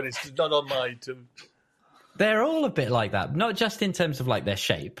tomato, and it's not on mine too. They're all a bit like that, not just in terms of like their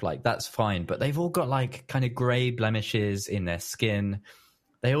shape, like that's fine, but they've all got like kind of grey blemishes in their skin.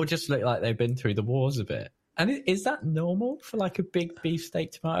 They all just look like they've been through the wars a bit. And is that normal for like a big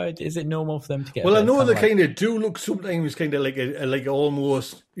beefsteak tomato? Is it normal for them to get? Well, I know they kind of do look sometimes kind of like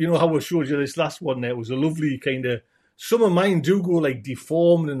almost, how I showed you this last one there. It was a lovely kind of, some of mine do go like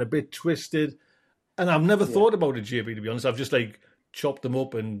deformed and a bit twisted. And I've never thought about it, JB, to be honest. I've just like chopped them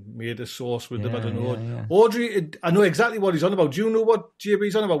up and made a sauce with them. I don't know. Yeah. Audrey, I know exactly what he's on about. Do you know what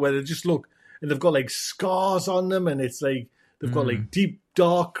JB's on about? Where they just look and they've got like scars on them, and it's like they've got like deep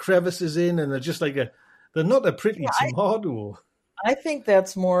dark crevices in, and they're just like they're not a pretty tomato. I think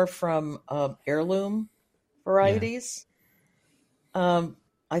that's more from heirloom varieties. Yeah.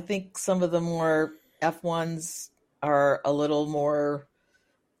 I think some of the more F1s are a little more,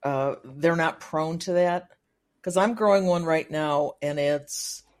 they're not prone to that. Because I'm growing one right now, and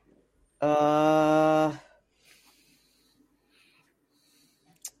it's, oh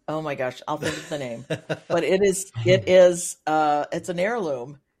my gosh, I'll think of the name. But it's an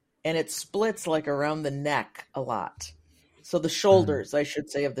heirloom, and it splits like around the neck a lot. So the shoulders, I should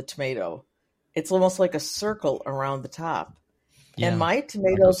say, of the tomato, it's almost like a circle around the top. Yeah, and my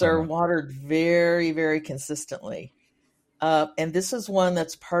tomatoes are watered very, very consistently. And this is one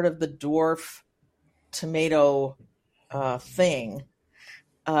that's part of the dwarf tomato thing.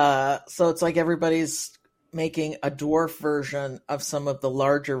 So it's like everybody's making a dwarf version of some of the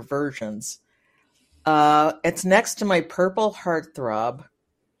larger versions. It's next to my purple heartthrob.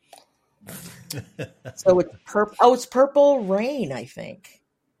 So it's purple. Oh, it's Purple Rain, I think.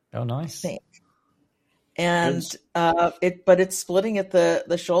 Oh, nice. And but it's splitting at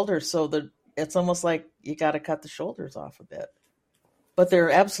the shoulders, so it's almost like you got to cut the shoulders off a bit. But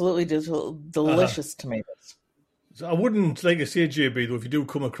they're absolutely delicious tomatoes. So I wouldn't, like I say, JB, though, if you do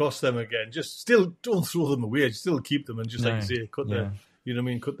come across them again, just still don't throw them away. Just still keep them and just, like I say, cut the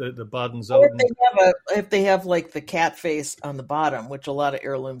bad ones out. If they have like the cat face on the bottom, which a lot of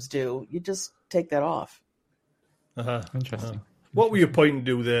heirlooms do, you just take that off. Interesting. What were you pointing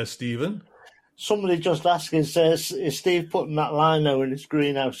to there, Stephen? Somebody just asked, is Steve putting that lino in his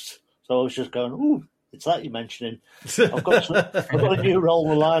greenhouse? So I was just going, ooh. It's that you're mentioning. I've got a new roll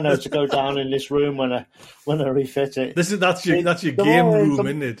of lino to go down in this room when I refit it. That's your game room,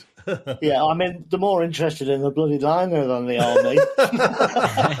 isn't it? Yeah, I mean, they're more interested in the bloody lino than they are me.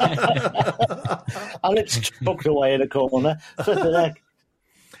 while it's tucked away in a corner.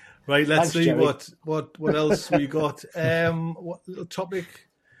 Right, let's Thanks, see Jerry. what else we got. What little topic?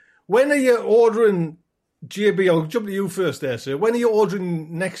 When are you ordering, JB? I'll jump to you first there, sir. When are you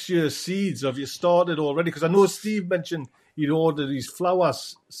ordering next year's seeds? Have you started already? Because I know Steve mentioned he'd ordered these flower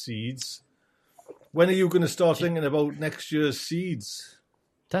seeds. When are you going to start thinking about next year's seeds?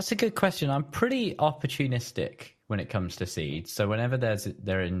 That's a good question. I'm pretty opportunistic when it comes to seeds. So whenever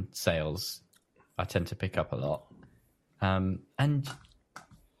they're in sales, I tend to pick up a lot. And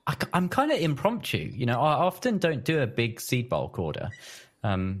I'm kind of impromptu. You know, I often don't do a big seed bulk order.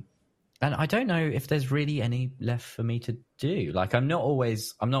 And I don't know if there's really any left for me to do. Like, I'm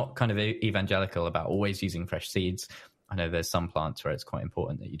not kind of evangelical about always using fresh seeds. I know there's some plants where it's quite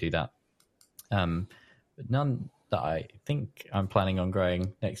important that you do that. But none that I think I'm planning on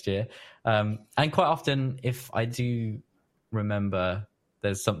growing next year. And quite often, if I do remember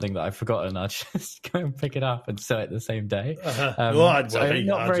there's something that I've forgotten, I'll just go and pick it up and sow it the same day. Not very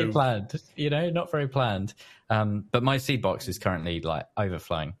planned, not very planned. But my seed box is currently like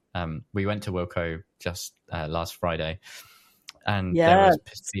overflowing. We went to Wilco just last Friday, and there was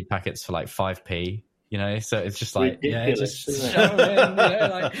seed packets for like 5p. So it's just like, ridiculous, just shove them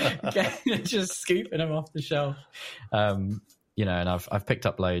in, just scooping them off the shelf. And I've picked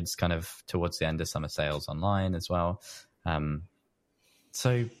up loads kind of towards the end of summer sales online as well.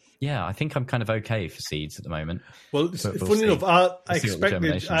 So yeah, I think I'm kind of okay for seeds at the moment. Well, funny enough, I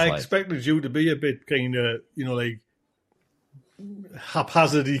expected you to be a bit kind of, like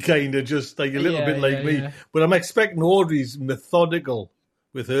haphazardy, kind of just like a little bit like me. Yeah. But I'm expecting Audrey's methodical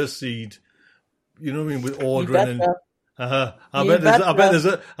with her seed. You know what I mean, with ordering and I bet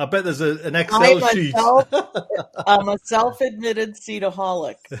there's an Excel sheet. I'm a self-admitted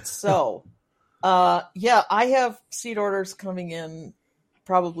seedaholic. So, I have seed orders coming in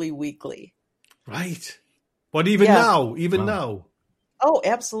probably weekly. Right. But even now. Oh,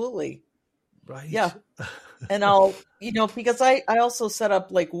 absolutely. Right. Yeah. And I'll, because I also set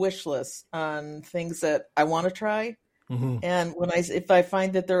up like wish lists on things that I want to try. Mm-hmm. And if I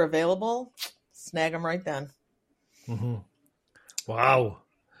find that they're available, snag them right then. Mm-hmm. Wow!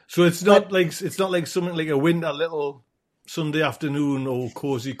 So it's not like something like a little Sunday afternoon or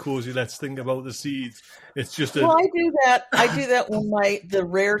cozy. Let's think about the seeds. It's just I do that. I do that when the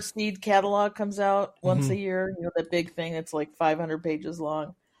rare seed catalog comes out once a year. That big thing. It's like 500 pages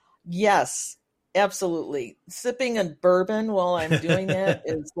long. Yes, absolutely. Sipping a bourbon while I'm doing that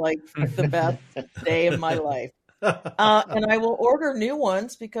is like the best day of my life. And I will order new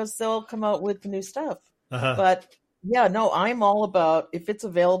ones because they'll come out with new stuff. But I'm all about, if it's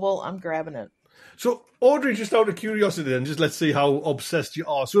available, I'm grabbing it. So Audrey, just out of curiosity then, just let's see how obsessed you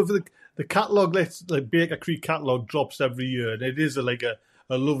are. So if the catalogue, Baker Creek catalogue drops every year, and it is a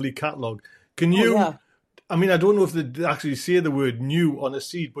lovely catalogue. Can you, I mean, I don't know if they actually say the word new on a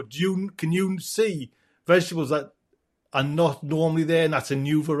seed, but can you see vegetables that are not normally there and that's a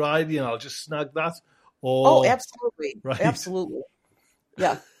new variety and I'll just snag that? Absolutely. Right. Absolutely.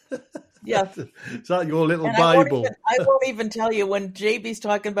 Yeah. Yeah. Is that your little Bible? I won't even tell you when JB's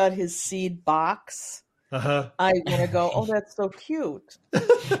talking about his seed box. I want to go, oh, that's so cute.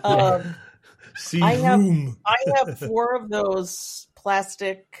 Seed room. I have 4 of those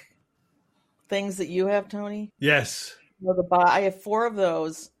plastic things that you have, Tony. Yes. I have 4 of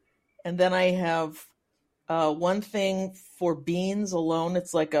those. And then I have one thing for beans alone.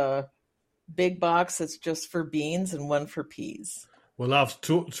 It's like a big box that's just for beans and one for peas. Well, I've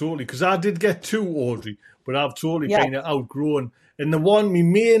totally, because I did get 2, Audrey, but I've totally kind of outgrown. And my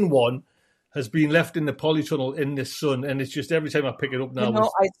main one has been left in the polytunnel in the sun, and it's just every time I pick it up now.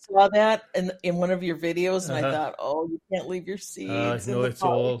 I saw that in one of your videos, and I thought, oh, you can't leave your seeds. No, it's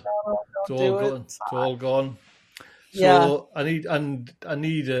all gone. It's all gone. Yeah. So I need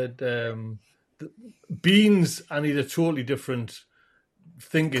beans. I need a totally different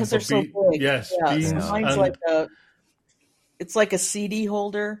thinking. Because they're so big. Yes, beans. Mine's it's like a CD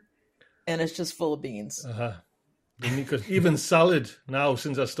holder, and it's just full of beans. Because even salad now,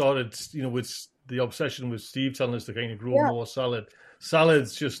 since I started, with the obsession with Steve telling us to kind of grow more salad.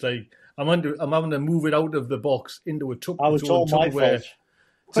 Salad's just like I'm having to move it out of the box into a Tupperware.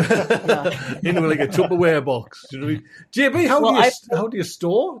 Into like a Tupperware box. You know what I mean? JB, how do you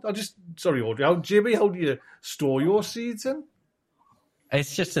store? Sorry, Audrey. JB, how do you store your seeds in?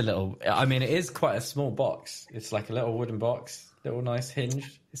 It's just a little. I mean, it is quite a small box. It's like a little wooden box, little nice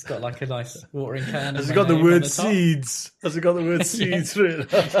hinge. It's got like a nice watering can. Has it got the word seeds? Has it got the word seeds written?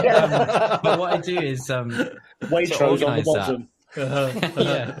 But what I do is Waitrose on the bottom.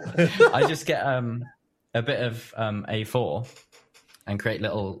 I just get a bit of A4 and create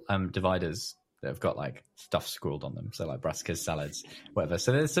little dividers that have got like stuff scrawled on them. So like brassicas, salads, whatever.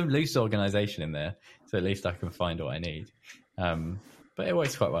 So there's some loose organization in there. So at least I can find what I need. But it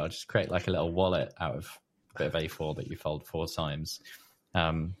works quite well. Just create like a little wallet out of a bit of A4 that you fold 4 times.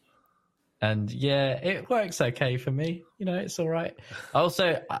 And yeah, it works okay for me. It's all right.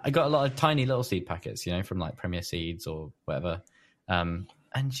 I got a lot of tiny little seed packets, from like Premier Seeds or whatever. And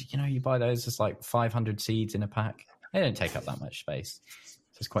you buy those as like 500 seeds in a pack. They don't take up that much space.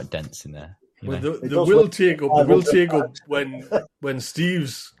 So it's quite dense in there. Well, they will take up when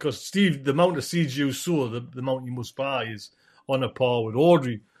Steve's, because Steve, the amount of seeds you sow, the amount you must buy is on a par with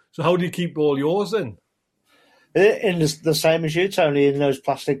Audrey. So how do you keep all yours in? In the same as you, Tony, in those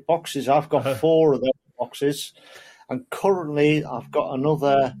plastic boxes. I've got 4 of those boxes, and currently I've got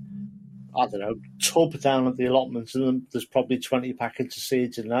another, tub down at the allotments, and there's probably 20 packets of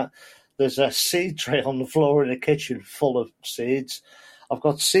seeds in that. There's a seed tray on the floor in the kitchen full of seeds. I've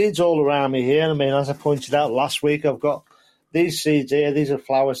got seeds all around me here. I mean, as I pointed out last week, I've got these seeds here. These are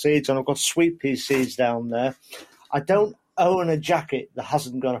flower seeds, and I've got sweet pea seeds down there. I don't own a jacket that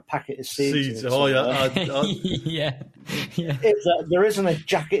hasn't got a packet of seeds in it. Oh, yeah. Yeah. There isn't a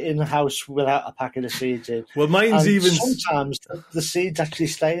jacket in the house without a packet of seeds in. Well, mine's and even... Sometimes the seeds actually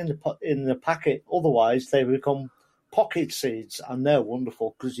stay in the packet. Otherwise, they become pocket seeds, and they're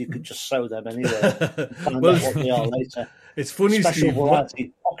wonderful because you could just sow them anywhere. Find out what they are later. It's funny, Special Steve.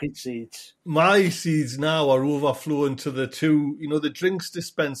 Variety pocket seeds. My seeds now are overflowing to the 2, the drinks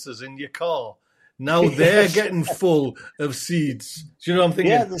dispensers in your car. Now they're getting full of seeds. Do you know what I'm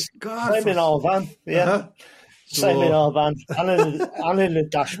thinking? Yeah, same in our van. Yeah. Uh-huh. Same in our van, and in the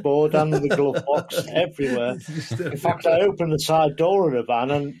dashboard, and in the glove box, everywhere. In fact, I opened the side door of the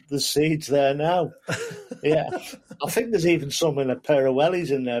van, and the seeds there now. Yeah, I think there's even some in a pair of wellies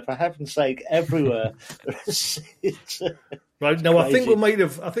in there. For heaven's sake, everywhere there are seeds. Right now, I think we might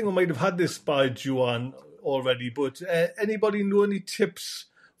have had this by Joanne already. But anybody know any tips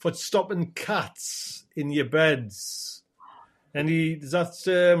for stopping cats in your beds? Does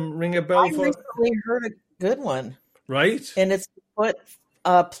that ring a bell? I recently heard a good one. Right. And it's put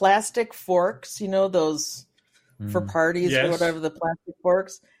plastic forks, those for parties or whatever, the plastic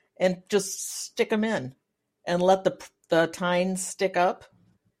forks, and just stick them in and let the tines stick up.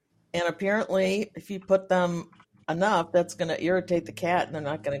 And apparently, if you put them enough, that's going to irritate the cat, and they're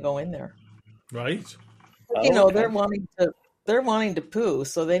not going to go in there. Right. They're wanting to poo,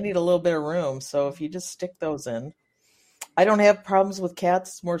 so they need a little bit of room. So if you just stick those in. I don't have problems with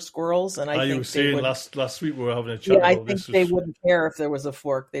cats, more squirrels, and I think you were saying last week we were having a chat. Yeah, I think they wouldn't care if there was a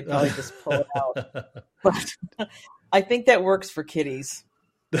fork; they'd probably just pull it out. But I think that works for kitties.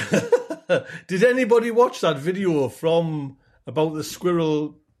 Did anybody watch that video about the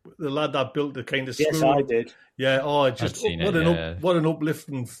squirrel, the lad that built the kind of squirrel? Yes, I did. Yeah. Oh, what an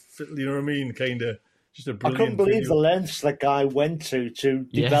uplifting, you know what I mean? Kind of. Just a brilliant I couldn't believe video. the lengths the guy went to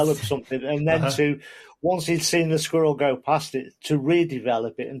develop something, and then once he'd seen the squirrel go past it, to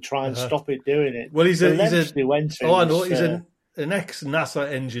redevelop it and try and stop it doing it. Well, he's an an ex-NASA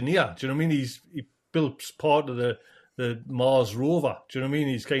engineer. Do you know what I mean? He built part of the Mars rover. Do you know what I mean?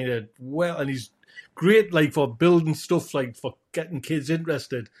 He's kind of and he's great like for building stuff, like for getting kids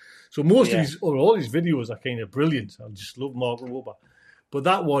interested. So most of all his videos are kind of brilliant. I just love Mark Rober. But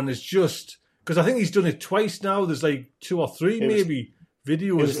that one is just... Because I think he's done it twice now. There's like 2 or 3 maybe videos.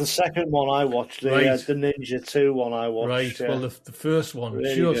 It was the second one I watched, the Ninja 2 one I watched. Right, well, the first one,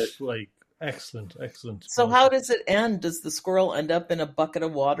 really just good. Like excellent. So how does it end? Does the squirrel end up in a bucket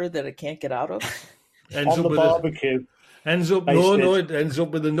of water that it can't get out of? On the barbecue. It ends up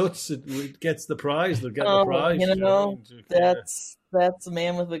with the nuts. It gets the prize. They'll get the prize. That's a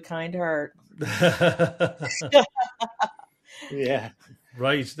man with a kind heart. Yeah.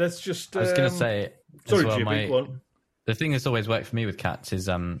 Right, that's just... I was going to say... Sorry, well, Jimmy, the thing that's always worked for me with cats is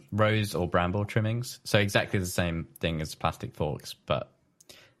rose or bramble trimmings. So exactly the same thing as plastic forks, but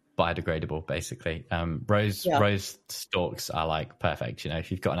biodegradable, basically. Rose stalks are like perfect.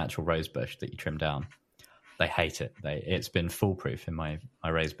 If you've got an actual rose bush that you trim down, they hate it. It's been foolproof in my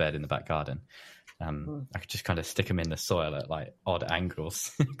raised bed in the back garden. I could just kind of stick them in the soil at like odd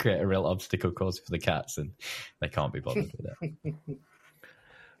angles, create a real obstacle course for the cats, and they can't be bothered with it.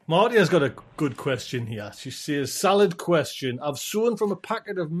 Marty has got a good question here. She says, salad question. I've sown from a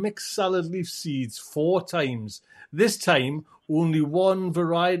packet of mixed salad leaf seeds 4 times. This time, only one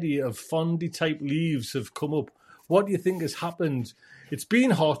variety of fondy-type leaves have come up. What do you think has happened? It's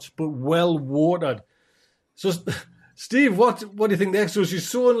been hot, but well watered. So, Steve, what do you think next? So she's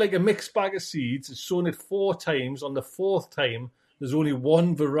sown like a mixed bag of seeds. She's sown it 4 times. On the 4th time, there's only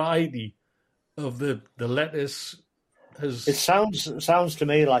one variety of the lettuce It sounds to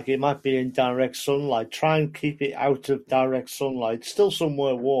me like it might be in direct sunlight. Try and keep it out of direct sunlight. Still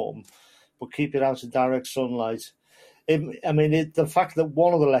somewhere warm, but keep it out of direct sunlight. The fact that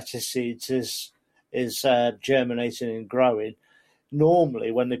one of the lettuce seeds is germinating and growing.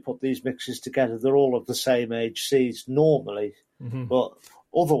 Normally, when they put these mixes together, they're all of the same age seeds. Normally, but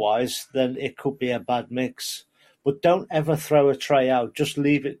otherwise, then it could be a bad mix. But don't ever throw a tray out. Just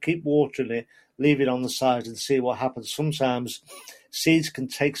leave it. Keep watering it. Leave it on the side and see what happens. Sometimes seeds can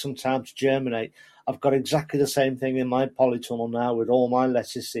take some time to germinate. I've got exactly the same thing in my polytunnel now with all my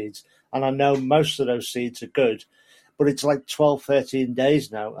lettuce seeds. And I know most of those seeds are good. But it's like 12, 13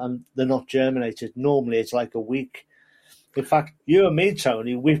 days now and they're not germinated. Normally it's like a week. In fact, you and me,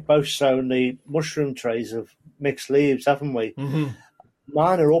 Tony, we've both sown the mushroom trays of mixed leaves, haven't we? Mm-hmm.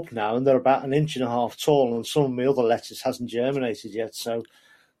 Mine are up now and they're about 1.5 inches tall and some of my other lettuce hasn't germinated yet. So,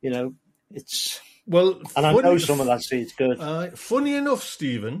 it's... Well, and I know some of that seed's good. Funny enough,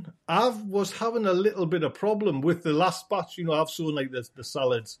 Stephen, I was having a little bit of problem with the last batch. I've sown like the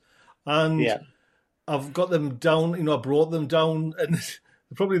salads, and I've got them down. I brought them down, and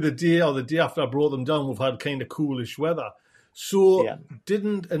probably the day after I brought them down, we've had kind of coolish weather. So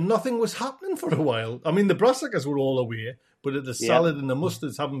and nothing was happening for a while. I mean, the brassicas were all away, but the salad and the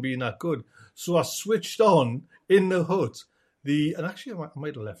mustards haven't been that good. So I switched on in the hut. And actually, I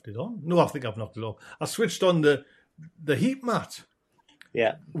might have left it on. No, I think I've knocked it off. I switched on the heat mat.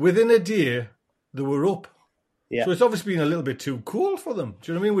 Yeah. Within a day, they were up. Yeah. So it's obviously been a little bit too cold for them.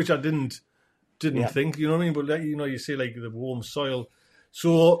 Do you know what I mean? Which I didn't think. You know what I mean? But you say like the warm soil.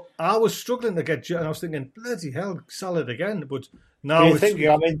 So I was struggling to get, and I was thinking, bloody hell, salad again. But now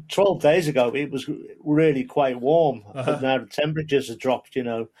 12 days ago it was really quite warm, but now the temperatures have dropped.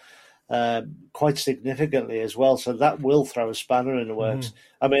 Quite significantly as well, so that will throw a spanner in the works.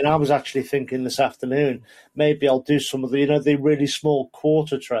 I mean, I was actually thinking this afternoon, maybe I'll do some of the really small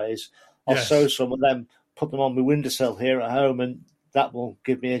quarter trays. I'll sow some of them, put them on my windowsill here at home, and that will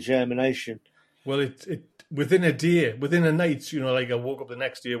give me a germination. Well, it within a day, within a night, like I woke up the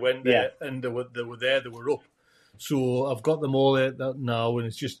next day, went there, and they were there, they were up. So I've got them all there now, and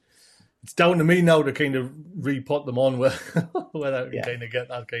it's down to me now to kind of repot them on whether I can kind of get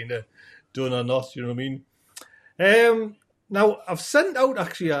that kind of done or not, you know what I mean? Now, I've sent out,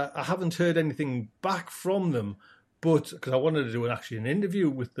 actually, I haven't heard anything back from them, but because I wanted to do an interview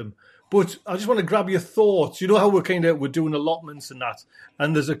with them. But I just want to grab your thoughts. You know how we're doing allotments and that.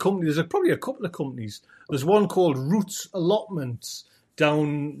 And there's probably a couple of companies. There's one called Roots Allotments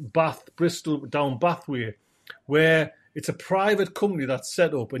down Bristol, down Bathway, where it's a private company that's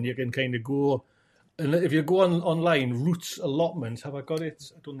set up, and you can kind of go, and if you go online, Roots Allotment, have I got it?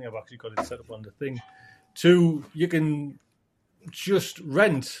 I don't think I've actually got it set up on the thing. You can just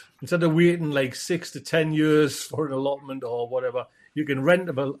rent, instead of waiting like 6 to 10 years for an allotment or whatever, you can rent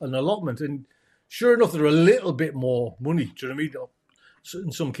an allotment, and sure enough, they're a little bit more money. Do you know what I mean? So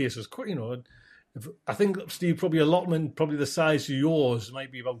in some cases, I think, Steve, probably allotment, probably the size of yours, might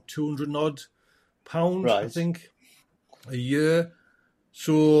be about 200 odd pounds, right. I think, a year.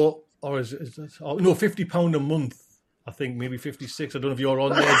 So, or is that? No, £50 a month. I think maybe 56. I don't know if you're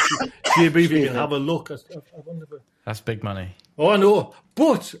on there. JB, if you can have a look. I wonder if that's big money. Oh, I know.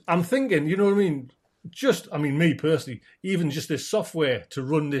 But I'm thinking, you know what I mean? Me personally, even just this software to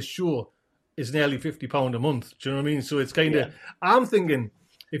run this show is nearly £50 a month. Do you know what I mean? So it's kind of, I'm thinking,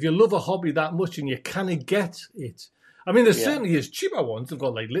 if you love a hobby that much and you kind of get it, I mean, there certainly is cheaper ones. They've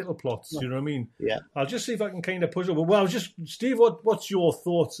got like little plots, you know what I mean? Yeah. I'll just see if I can kind of push over. Well, Steve, what's your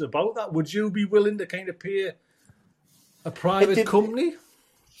thoughts about that? Would you be willing to kind of pay a private company?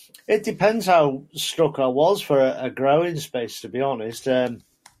 It depends how stuck I was for a growing space, to be honest. I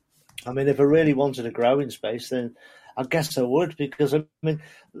mean, if I really wanted a growing space, then I guess I would, because, I mean,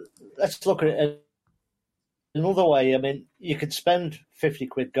 let's look at it another way. I mean, you could spend 50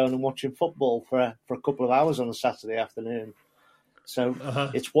 quid going and watching football for a couple of hours on a Saturday afternoon. So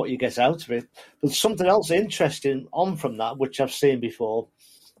it's what you get out of it. But something else interesting on from that, which I've seen before,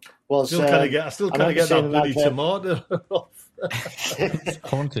 was... I still kind of get that bloody tomato off. It's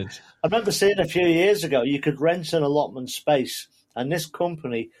haunted. I remember seeing a few years ago, you could rent an allotment space, and this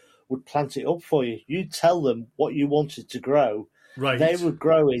company would plant it up for you. You tell them what you wanted to grow. Right. They would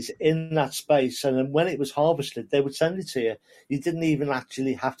grow it in that space, and then when it was harvested, they would send it to you. You didn't even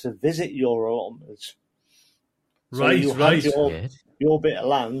actually have to visit your allotment. So you had your bit of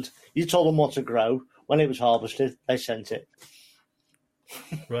land. You told them what to grow. When it was harvested, they sent it.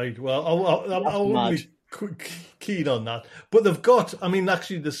 Right. Well, I wouldn't be keen on that. But they've got, I mean,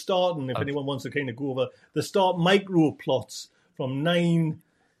 actually, they're starting, if anyone wants to kind of go over, they start micro plots from 9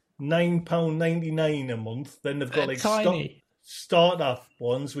 £9.99 a month. Then they've got like tiny. starter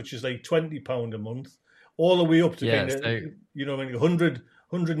ones, which is like £20 a month, all the way up to Yeah, kind of, so- you know,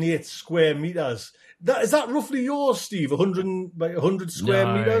 108 square meters. Is that roughly yours, Steve? 100 square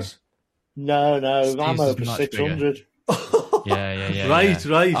No. meters? No, Steve's I'm is over much 600. Yeah. Right.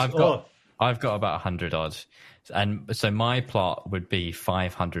 I've got about 100 odd, and so my plot would be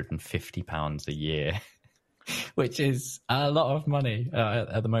 £550 a year, which is a lot of money.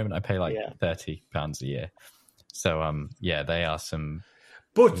 At the moment, I pay like £30 a year. So they are some.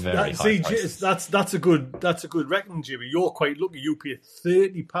 But very high prices. that's a good reckoning, Jimmy. You're quite lucky. You pay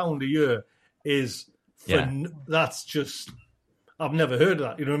 £30 a year. That's just, I've never heard of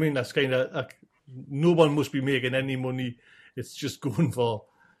that. You know what I mean? That's kind of like, no one must be making any money. It's just going for,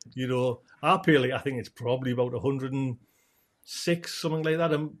 you know, I pay like, I think it's probably about 106, something like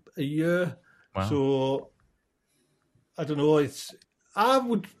that a year. Wow. So I don't know. I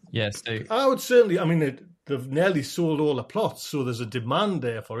would certainly. I mean, they've nearly sold all the plots, so there's a demand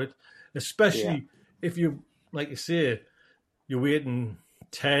there for it. Especially if you, like you say, you're waiting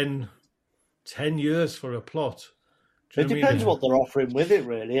 10 years for a plot. It depends what they're offering with it,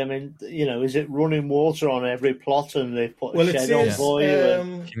 really. I mean, you know, is it running water on every plot and they put a shed on for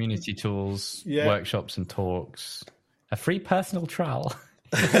you? Community tools, workshops and talks, a free personal trial.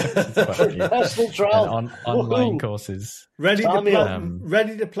 Personal trial. And online courses. Ready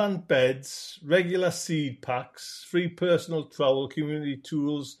to plant beds, regular seed packs, free personal trowel, community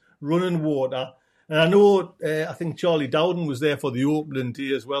tools, running water. And I know, I think Charlie Dowden was there for the opening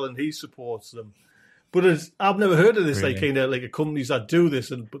day as well, and he supports them. But I've never heard of this, really? Like kind of like companies that do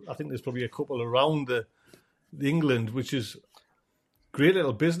this, but I think there's probably a couple around the England, which is great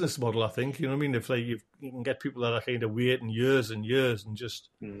little business model. I think, you know what I mean. If like you can get people that are kind of waiting years and years and just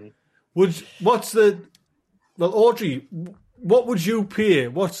Audrey, what would you pay?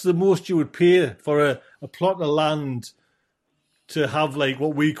 What's the most you would pay for a plot of land to have like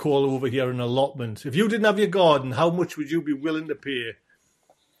what we call over here an allotment? If you didn't have your garden, how much would you be willing to pay?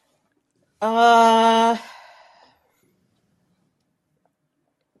 A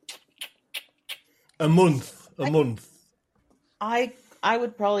month. I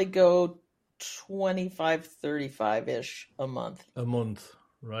would probably go 25, 35-ish a month. A month,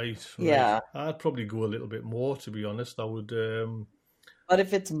 right? Yeah. I'd probably go a little bit more, to be honest. I would. But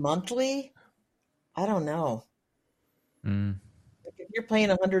if it's monthly, I don't know. If you're paying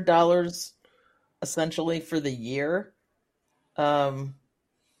 $100 essentially for the year,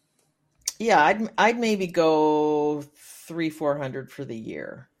 I'd maybe go $300-400 for the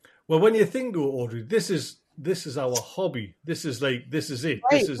year. Well, when you think, though, Audrey, this is our hobby. This is it. Right, this is you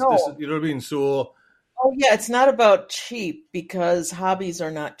know what I mean. So, it's not about cheap, because hobbies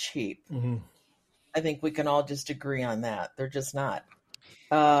are not cheap. Mm-hmm. I think we can all just agree on that. They're just not.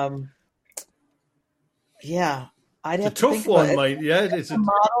 I'd have it's a tough one, mate. Yeah, it's a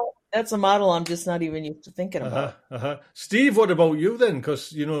model. That's a model I'm just not even used to thinking about. Steve, what about you then?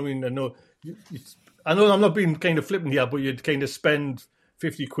 Because you know, what I mean, I know I'm not being kind of flippant here, but you'd kind of spend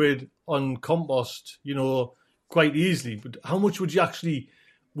 50 quid on compost, you know, quite easily. But how much would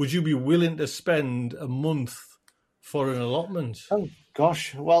you be willing to spend a month for an allotment? Oh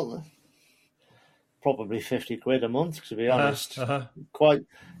gosh, well, probably 50 quid a month, to be honest.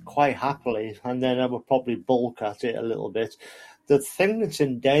 Quite happily, and then I would probably bulk at it a little bit. The thing that's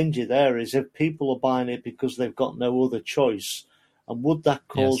in danger there is if people are buying it because they've got no other choice, and would that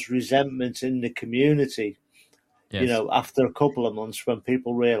cause resentment in the community? Yes. You know, after a couple of months, when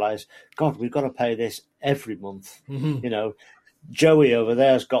people realise, God, we've got to pay this every month. Mm-hmm. You know, Joey over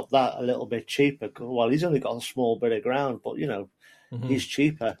there's got that a little bit cheaper. Well, he's only got a small bit of ground, but you know, he's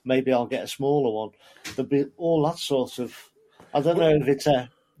cheaper. Maybe I'll get a smaller one. There'll be all that sort of. I don't know if it's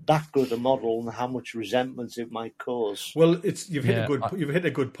that good a model and how much resentment it might cause. Well, you've hit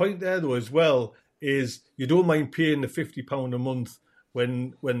a good point there though as well. Is you don't mind paying the £50 a month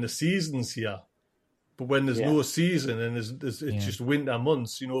when the season's here, but when there's no season and it's just winter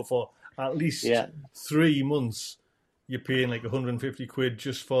months, you know, for at least 3 months, you're paying like 150 quid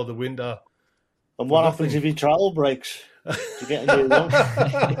just for the winter. And what happens if your trowel breaks? To get a new one.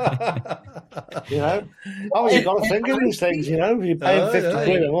 You know? Oh, you've got to think of these things, you know? You're paying 50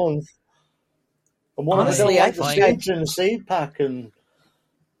 quid a month. And what if they don't like the seeds in the seed pack? And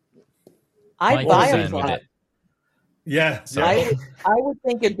I'd buy a plot. Yeah. I would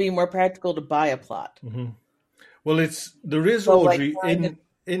think it'd be more practical to buy a plot. Mm-hmm. Well, there is, Audrey,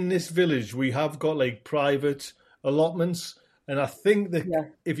 in this village, we have got like private allotments. And I think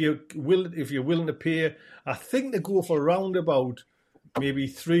that if you're willing to pay, I think they go for around about maybe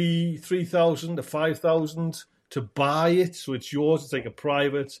 3,000 to 5,000 to buy it. So it's yours. It's like a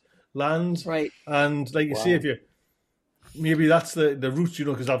private land. Right. And like you say, if you maybe that's the route,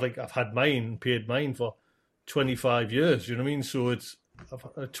 because I've had mine, paid mine for 25 years. You know what I mean? So it's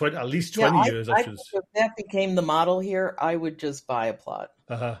at least 20 years. I think if that became the model here, I would just buy a plot.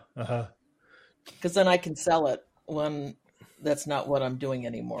 Because then I can sell it when that's not what I'm doing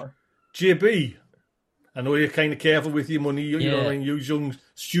anymore. JB, I know you're kind of careful with your money. You know what I mean? You young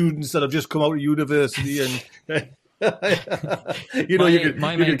students that have just come out of university and... you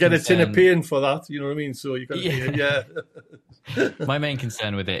could get a tin of paint for that. You know what I mean? So you got to My main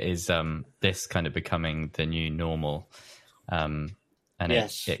concern with it is this kind of becoming the new normal, and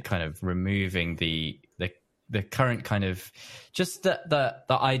it kind of removing the current kind of just the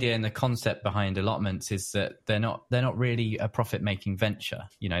idea and the concept behind allotments is that they're not really a profit making venture.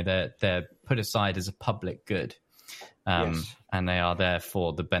 They're put aside as a public good, and they are there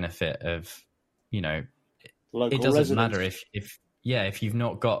for the benefit of local it doesn't residents. matter if you've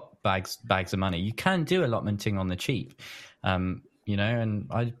not got bags of money, you can do allotmenting on the cheap, and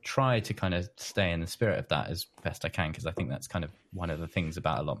I try to kind of stay in the spirit of that as best I can, because I think that's kind of one of the things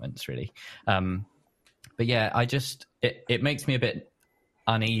about allotments, really. But yeah, it makes me a bit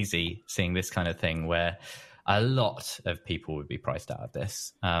uneasy seeing this kind of thing where a lot of people would be priced out of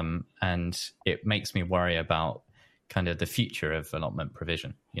this, and it makes me worry about kind of the future of allotment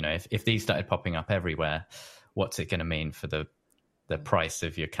provision. If these started popping up everywhere, what's it going to mean for the price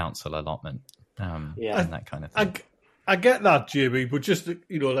of your council allotment, and that kind of thing? I get that, JB, but just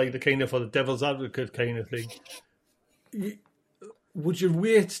like the kind of for the devil's advocate kind of thing. Would you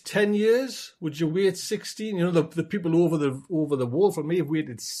wait 10 years? Would you wait 16? The people over the wall from me have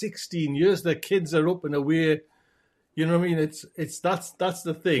waited 16 years. Their kids are up and away. You know what I mean? It's that's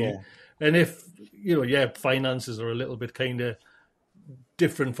the thing. Yeah. And if finances are a little bit kind of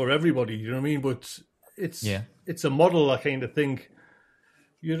different for everybody. You know what I mean? But it's a model. I kind of think.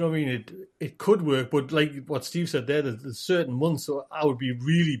 You know what I mean? It could work, but like what Steve said there, there's certain months so I would be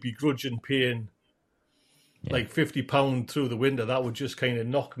really begrudging paying like £50 through the window. That would just kind of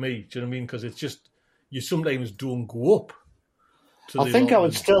knock me. Do you know what I mean? Because it's just you sometimes don't go up. I think I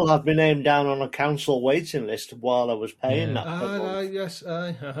would still have my name down on a council waiting list while I was paying that. I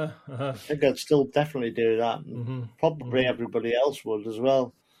think I'd still definitely do that. Probably everybody else would as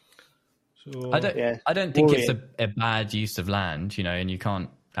well. So, I don't think it's a bad use of land, and you can't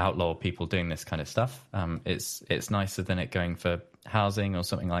outlaw people doing this kind of stuff. It's nicer than it going for housing or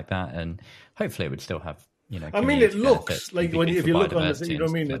something like that, and hopefully it would still have, I mean, it looks like if you look on the thing, you know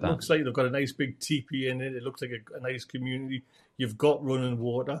what I mean? It looks like they've got a nice big teepee in it. It looks like a nice community. You've got running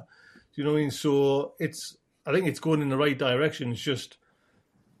water. You know what I mean? So I think it's going in the right direction. It's just,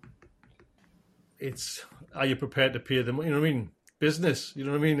 are you prepared to pay them? You know what I mean? Business, you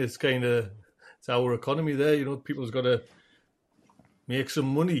know what I mean? It's our economy there. People's got to make some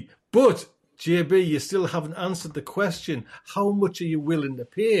money. But JB, you still haven't answered the question. How much are you willing to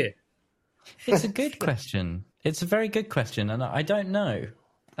pay? It's a good question. It's a very good question, and I don't know.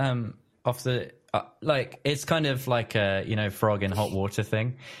 It's kind of like a frog in hot water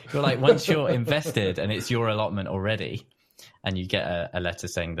thing. You're like, once you're invested and it's your allotment already, and you get a letter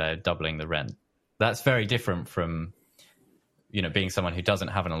saying they're doubling the rent. That's very different from being someone who doesn't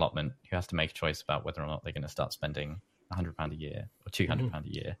have an allotment, who has to make a choice about whether or not they're going to start spending £100 a year or £200 a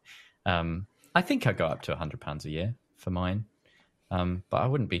year. I think I go up to £100 a year for mine, but I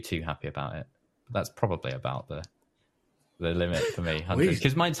wouldn't be too happy about it. But that's probably about the limit for me,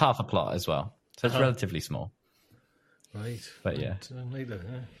 because mine's half a plot as well, so it's relatively small. Right, but yeah,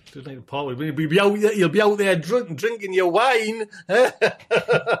 you'll be out there drinking your wine.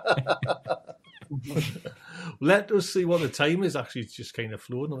 Let us see what the time is. Actually, it's just kind of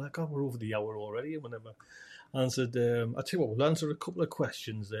flown. Oh, God, we're over the hour already. And whenever answered, I tell you what, we'll answer a couple of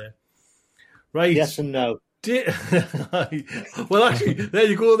questions there. Right? Yes and no. Well, actually, there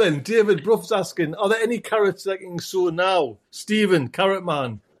you go. Then David Bruff's asking: are there any carrots that can sow now? Stephen, Carrot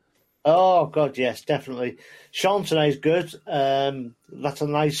Man. Oh God, yes, definitely. Chardonnay is good. That's a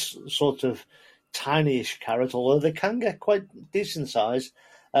nice sort of tiny-ish carrot, although they can get quite decent size.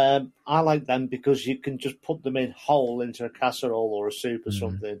 I like them because you can just put them in whole into a casserole or a soup or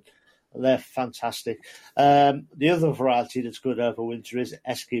something. They're fantastic. The other variety that's good over winter is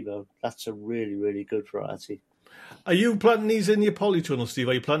Eskimo. That's a really, really good variety. Are you planting these in your polytunnel, Steve?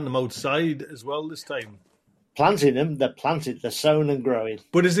 Are you planting them outside as well this time? Planting them, they're planted, they're sown and growing.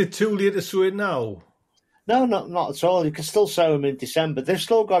 But is it too late to sow it now? No, not at all. You can still sow them in December. They've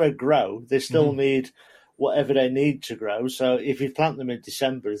still got to grow. They still need whatever they need to grow. So if you plant them in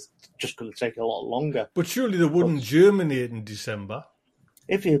December, it's just going to take a lot longer. But surely they wouldn't germinate in December.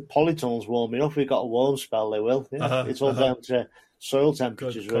 If your polytunnel's warm enough, we've got a warm spell, they will. Yeah. It's all down to soil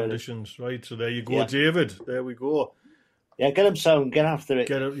temperatures, really. Conditions, right? So there you go, David. There we go. Yeah, get them sown. Get after it.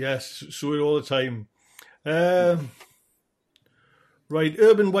 Get it. Yes, sow it all the time. Right,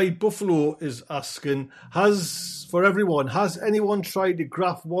 Urban White Buffalo is asking, has anyone tried to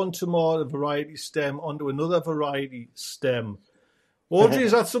graft one tomato variety stem onto another variety stem? Audrey,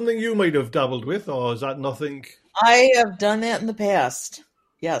 is that something you might have dabbled with, or is that nothing? I have done that in the past.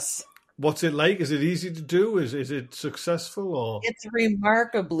 Yes. What's it like? Is it easy to do? Is it successful? Or It's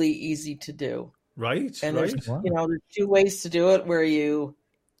remarkably easy to do. Right, and right. There's two ways to do it, where you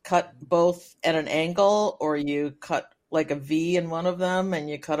cut both at an angle, or you cut like a V in one of them and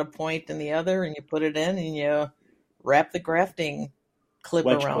you cut a point in the other, and you put it in and you wrap the grafting clip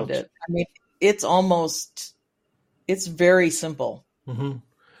around it. I mean, it's very simple. Mm-hmm.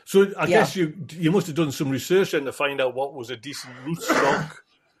 So I guess you must have done some research then to find out what was a decent rootstock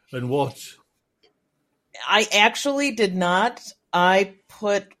and what. I actually did not. I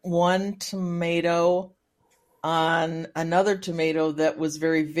put one tomato on another tomato that was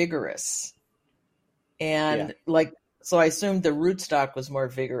very vigorous. And so I assumed the rootstock was more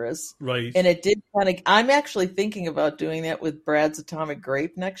vigorous. Right. And it did I'm actually thinking about doing that with Brad's Atomic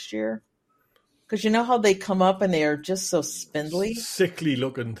Grape next year. Because you know how they come up and they are just so spindly? Sickly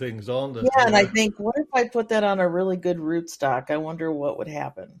looking things, aren't they? Yeah, and I think, what if I put that on a really good rootstock? I wonder what would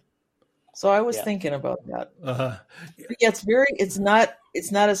happen. So I was thinking about that. Uh-huh. Yeah, it's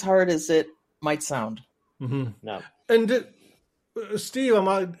not as hard as it might sound. Mm-hmm. No. And Steve,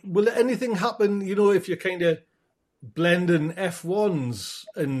 will anything happen, if you're kind of blending F1s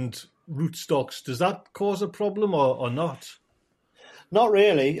and rootstocks? Does that cause a problem or not? Not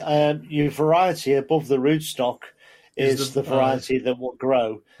really. Your variety above the rootstock is the variety that will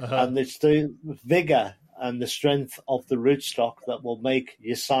grow. And it's the vigour and the strength of the rootstock that will make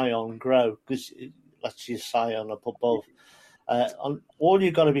your scion grow, because it lets your scion up above. All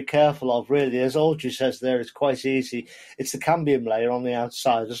you've got to be careful of, really, as Audrey says there, it's quite easy. It's the cambium layer on the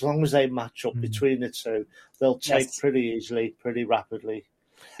outside. As long as they match up between the two, they'll take pretty easily, pretty rapidly.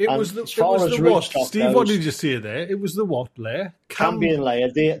 It was the what? Steve, what did you say there? It was the what layer? Cambium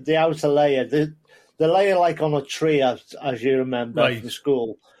layer, the outer layer. The layer like on a tree, as you remember from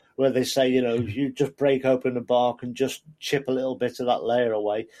school, where they say, you just break open the bark and just chip a little bit of that layer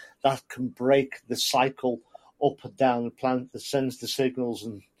away. That can break the cycle up and down the plant that sends the signals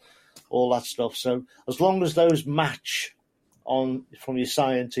and all that stuff. So as long as those match on from your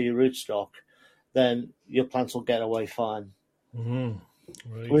scion to your rootstock, then your plants will get away fine. Mm-hmm.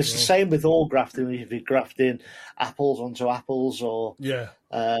 Right, well, it's the same with all grafting. If you're grafting apples onto apples or well,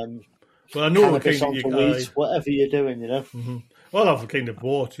 I know cannabis onto wheat, whatever you're doing, Mm-hmm. Well, I've kind of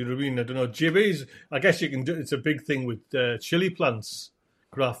bought, you know what I mean? I don't know. JB's, I guess you can do. It's a big thing with chili plants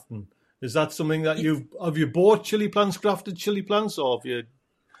grafting. Is that something that have you bought chili plants, grafted chili plants, or have you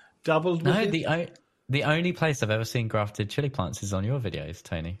dabbled with it? No, the only place I've ever seen grafted chili plants is on your videos,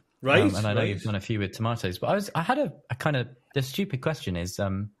 Tony. Right. And I know you've done a few with tomatoes, but I had a kind of, the stupid question is,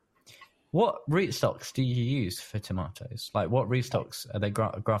 what rootstocks do you use for tomatoes? Like, what rootstocks are they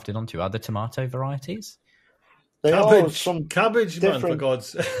grafted onto? Are there tomato varieties? They are some cabbage, man, for God's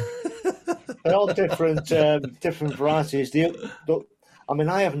sake. They're all different varieties. I mean,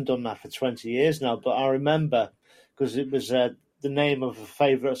 I haven't done that for 20 years now, but I remember, because it was the name of a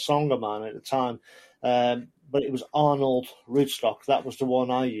favourite song of mine at the time, but it was Arnold rootstock. That was the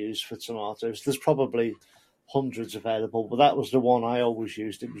one I used for tomatoes. There's probably hundreds available, but that was the one I always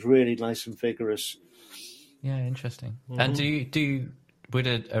used. It was really nice and vigorous. Yeah, interesting. Mm-hmm. And would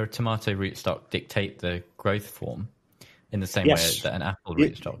a tomato rootstock dictate the growth form in the same way that an apple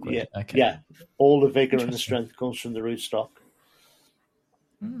rootstock would? Yeah, okay. Yeah, all the vigour and the strength comes from the rootstock.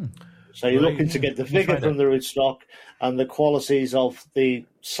 So you're looking to get the vigour from the rootstock and the qualities of the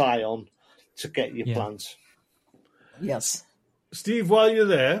scion to get your plants. Yes. Steve, while you're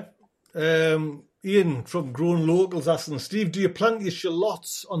there, Ian from Grown Locals asking, Steve, do you plant your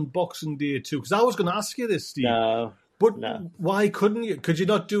shallots on Boxing Day too? Because I was going to ask you this, Steve. No. But why couldn't you? Could you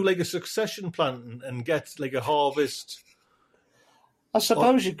not do like a succession planting and get like a harvest? I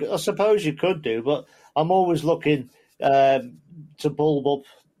suppose you could do, but I'm always looking to bulb up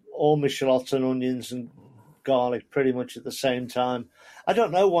all my shallots and onions and garlic pretty much at the same time. I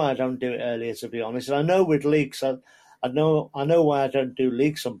don't know why I don't do it earlier, to be honest. And I know with leeks, I know why I don't do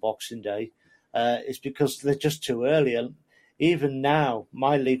leeks on Boxing Day. It's because they're just too early. And even now,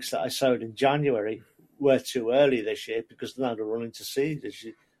 my leeks that I sowed in January were too early this year because now they're running to seed, as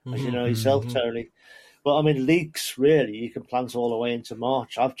you know yourself, Tony. But I mean, leeks, really, you can plant all the way into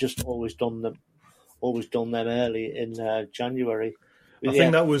March. I've just always done them early in January. I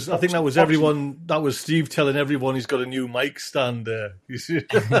think that was everyone. That was Steve telling everyone he's got a new mic stand there. You see,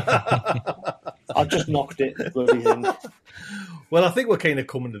 I just knocked it. Bloody thing. Well, I think we're kind of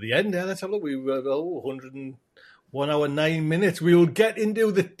coming to the end there. Let's have a look. We were 101 hour 9 minutes. We will get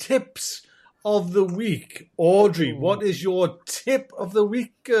into the tips of the week. Audrey, what is your tip of the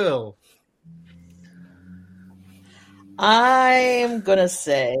week, girl? I'm going to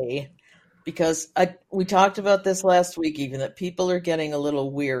say, because we talked about this last week even, that people are getting a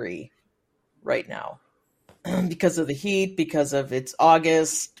little weary right now because of the heat, because of it's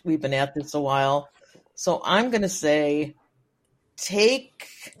August. We've been at this a while. So I'm going to say,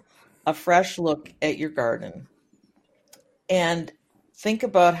 take a fresh look at your garden and think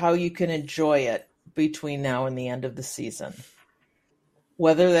about how you can enjoy it between now and the end of the season.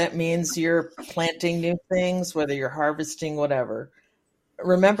 Whether that means you're planting new things, whether you're harvesting, whatever.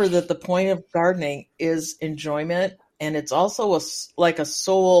 Remember that the point of gardening is enjoyment, and it's also like a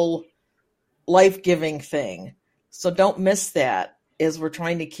soul life-giving thing. So don't miss that as we're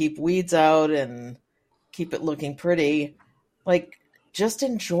trying to keep weeds out and keep it looking pretty. Like, just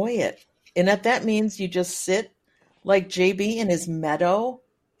enjoy it. And if that means you just sit like JB in his meadow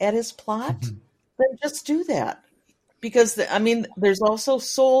at his plot, then just do that. Because, there's also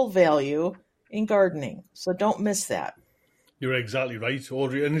soul value in gardening. So don't miss that. You're exactly right,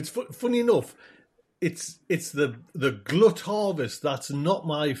 Audrey. And it's funny enough, it's the glut harvest that's not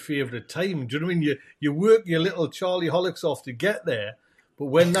my favourite time. Do you know what I mean? You work your little Charlie Holics off to get there, but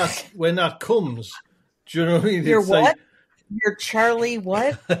when that comes, do you know what I mean? You're what? You're Charlie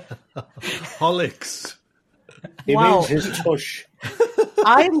what? Holics. He means his tush.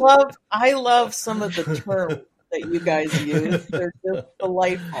 I love some of the terms that you guys use. They're just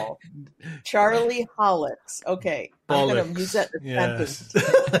delightful. Charlie Holics. Okay. I'm going to use that in a sentence.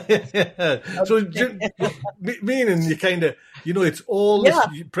 Yeah. So, meaning you kind of, it's all this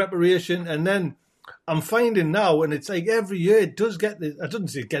preparation, and then I'm finding now, and it's like every year it does I don't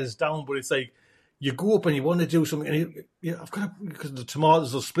say it gets down, but it's like, you go up and you want to do something, and I've got because the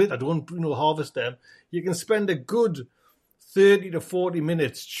tomatoes are split. I don't harvest them. You can spend a good 30 to 40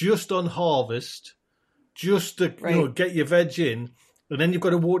 minutes just on harvest, just to get your veg in, and then you've got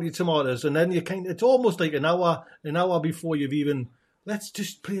to water your tomatoes, and then it's almost like an hour before you've even let's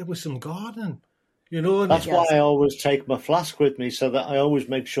just play with some gardening. That's why I always take my flask with me, so that I always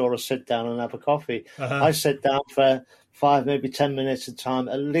make sure I sit down and have a coffee. I sit down for 5, maybe 10 minutes at a time,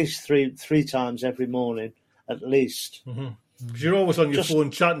 at least three times every morning, at least. Mm-hmm. You're always on your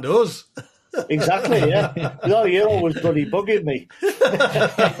phone chatting to us. Exactly, yeah. No, you're always bloody bugging me.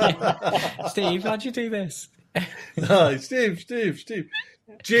 Steve, how'd you do this? No, Steve.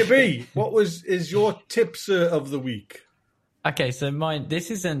 JB, what is your tips of the week? Okay, so mine.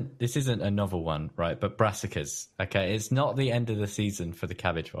 This isn't a novel one, right? But brassicas. Okay, it's not the end of the season for the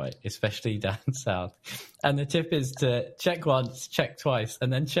cabbage, right? Especially down south. And the tip is to check once, check twice,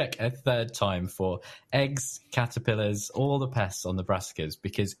 and then check a third time for eggs, caterpillars, all the pests on the brassicas,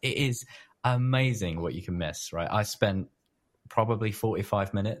 because it is amazing what you can miss, right? I spent probably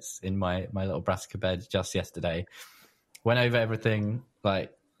 45 minutes in my little brassica bed just yesterday. Went over everything,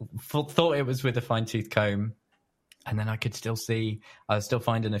 like thought it was with a fine-tooth comb. And then I could still see, I was still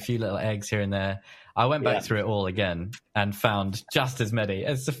finding a few little eggs here and there. I went back through it all again and found just as many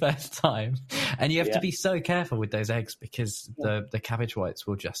as the first time. And you have to be so careful with those eggs, because the cabbage whites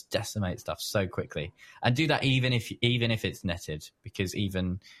will just decimate stuff so quickly. And do that even if it's netted, because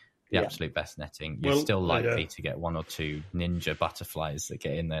even the absolute best netting, you're still likely to get one or two ninja butterflies that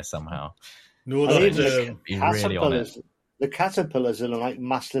get in there somehow. No, that's really on it. The caterpillars are like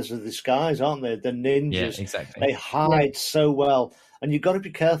masters of disguise, aren't they? The ninjas. Yeah, exactly. They hide so well. And you've got to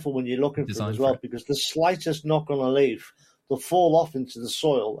be careful when you're looking for them as well, because the slightest knock on a leaf, they'll fall off into the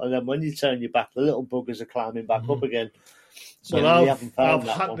soil. And then when you turn your back, the little buggers are climbing back up again. So well, we haven't found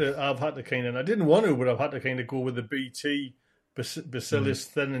I've had to kind of, I didn't want to, but I've had to kind of go with the BT Bacillus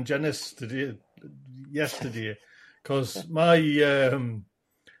thuringiensis yesterday, because my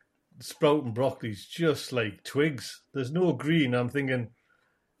sprouting broccoli's just like twigs. There's no green. I'm thinking,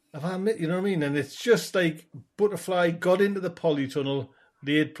 you know what I mean? And it's just like butterfly got into the polytunnel,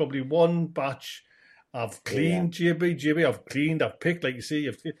 laid probably one batch. I've cleaned JB. I've cleaned. I've picked, like you see.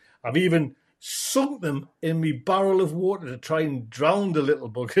 I've even sunk them in my barrel of water to try and drown the little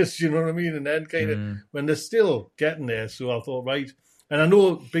buggers. You know what I mean? And then kind of when they're still getting there, so I thought, right. And I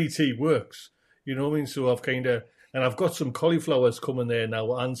know BT works. You know what I mean? So I've kind of. And I've got some cauliflowers coming there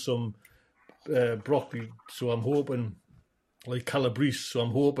now and some broccoli. So I'm hoping, like calabrese, so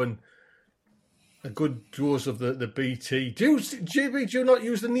I'm hoping a good dose of the BT. JB, do you not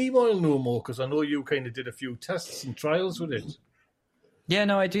use the neem oil no more? Because I know you kind of did a few tests and trials with it. Yeah,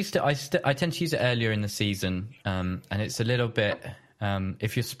 no, I do. I tend to use it earlier in the season, and it's a little bit.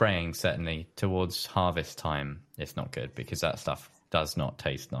 If you're spraying, certainly towards harvest time, it's not good because that stuff does not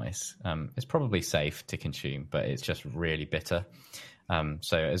taste nice. It's probably safe to consume, but it's just really bitter.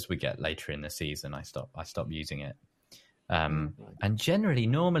 So as we get later in the season, I stop using it. And generally,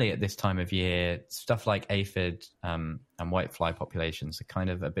 normally at this time of year, stuff like aphid and whitefly populations are kind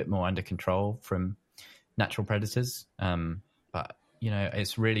of a bit more under control from natural predators. But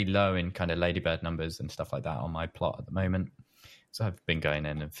it's really low in kind of ladybird numbers and stuff like that on my plot at the moment. So I've been going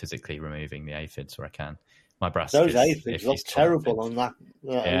in and physically removing the aphids where I can. My brassica. Those aphids look terrible on that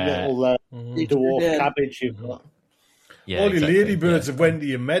little dwarf cabbage you've got. Yeah, all your ladybirds have went to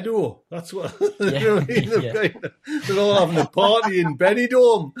your meadow. That's what they're all having a party in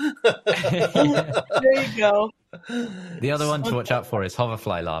Benidorm. There you go. The other one to watch out for is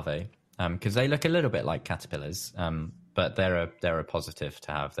hoverfly larvae, because they look a little bit like caterpillars, but they're a positive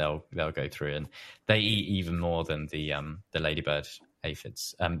to have. They'll go through and they eat even more than the ladybird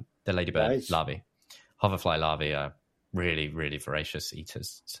aphids. The ladybird larvae, hoverfly larvae are really, really voracious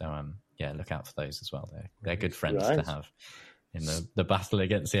eaters. So look out for those as well. They're good friends to have in the battle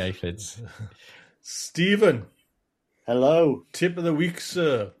against the aphids. Stephen. Hello. Tip of the week,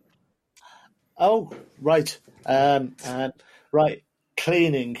 sir. Oh, right. Right.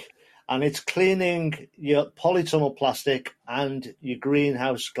 Cleaning. And it's cleaning your polytunnel plastic and your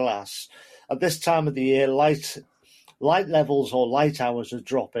greenhouse glass. At this time of the year, light levels or light hours are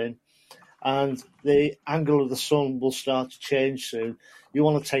dropping, and the angle of the sun will start to change soon. You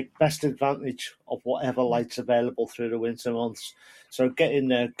want to take best advantage of whatever light's available through the winter months. So get in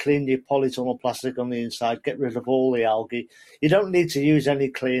there, clean your polytunnel plastic on the inside, get rid of all the algae. You don't need to use any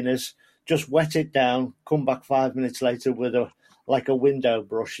cleaners. Just wet it down, come back 5 minutes later with a window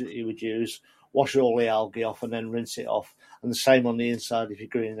brush that you would use, wash all the algae off and then rinse it off. And the same on the inside of your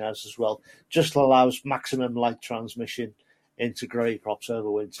greenhouse as well. Just allows maximum light transmission into grey crops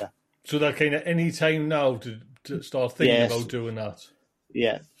over winter. So that kind of any time now to start thinking about doing that.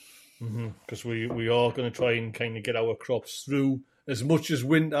 Yeah. Because we are going to try and kind of get our crops through as much as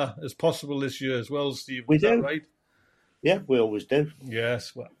winter as possible this year as well, Steve. Is that right? Yeah, we always do.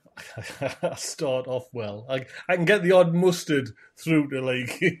 Yes, well, I start off well. I can get the odd mustard through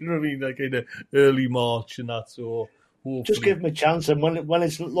to kind of early March and that. So hopefully. Just give them a chance, and when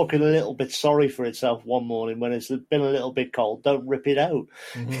it's looking a little bit sorry for itself one morning, when it's been a little bit cold, don't rip it out.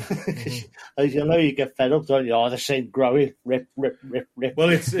 As you know, you get fed up, don't you? Oh, the same growing, rip. Well,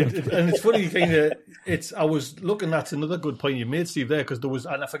 it's funny, kind of. I was looking at another good point you made, Steve, there, because there was,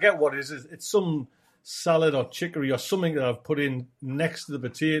 and I forget what it is. It's some salad or chicory or something that I've put in next to the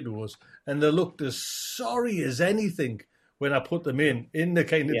potatoes, and they looked as sorry as anything when I put them in the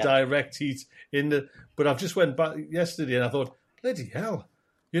kind of direct heat but I've just went back yesterday and I thought, bloody hell,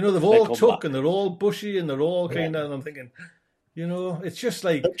 they've all took and they're all bushy and they're all kind of, and I'm thinking, it's just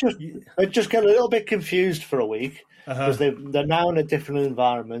like they just get a little bit confused for a week because they're now in a different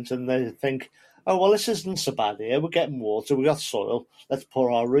environment and they think, oh well, this isn't so bad here. We're getting water, we got soil. Let's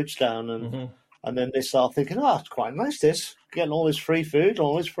pour our roots down and then they start thinking, oh, it's quite nice. This getting all this free food,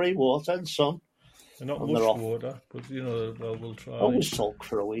 all this free water and sun. They're not much water, but we'll try. Always sulk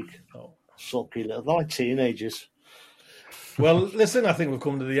for a week. Oh. Sulky little, they're like teenagers. Well, listen, I think we've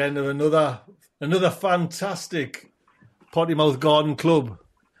come to the end of another fantastic Potty Mouth Garden Club.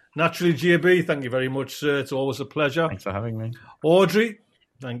 Naturally, JB, thank you very much, sir. It's always a pleasure. Thanks for having me. Audrey,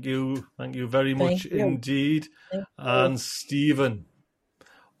 thank you very much indeed. And Stephen,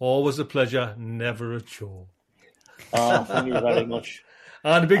 always a pleasure, never a chore. Oh, thank you very much.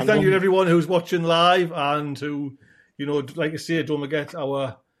 And a big thank you to everyone who's watching live and who, like I say, don't forget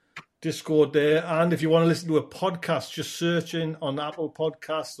our Discord there. And if you want to listen to a podcast, just search in on Apple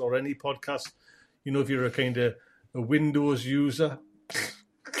Podcasts or any podcast, if you're a kind of a Windows user.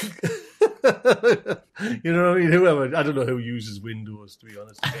 You know what I mean? Whoever, I don't know who uses Windows, to be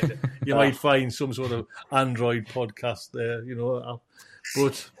honest. You might find some sort of Android podcast there,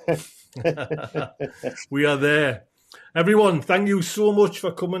 but we are there. Everyone, thank you so much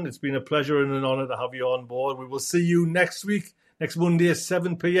for coming. It's been a pleasure and an honour to have you on board. We will see you next week, next Monday at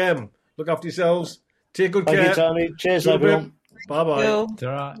 7 p.m. Look after yourselves. Take good care. Thank you, Tony. Cheers, everyone.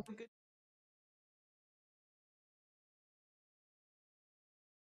 Bye-bye.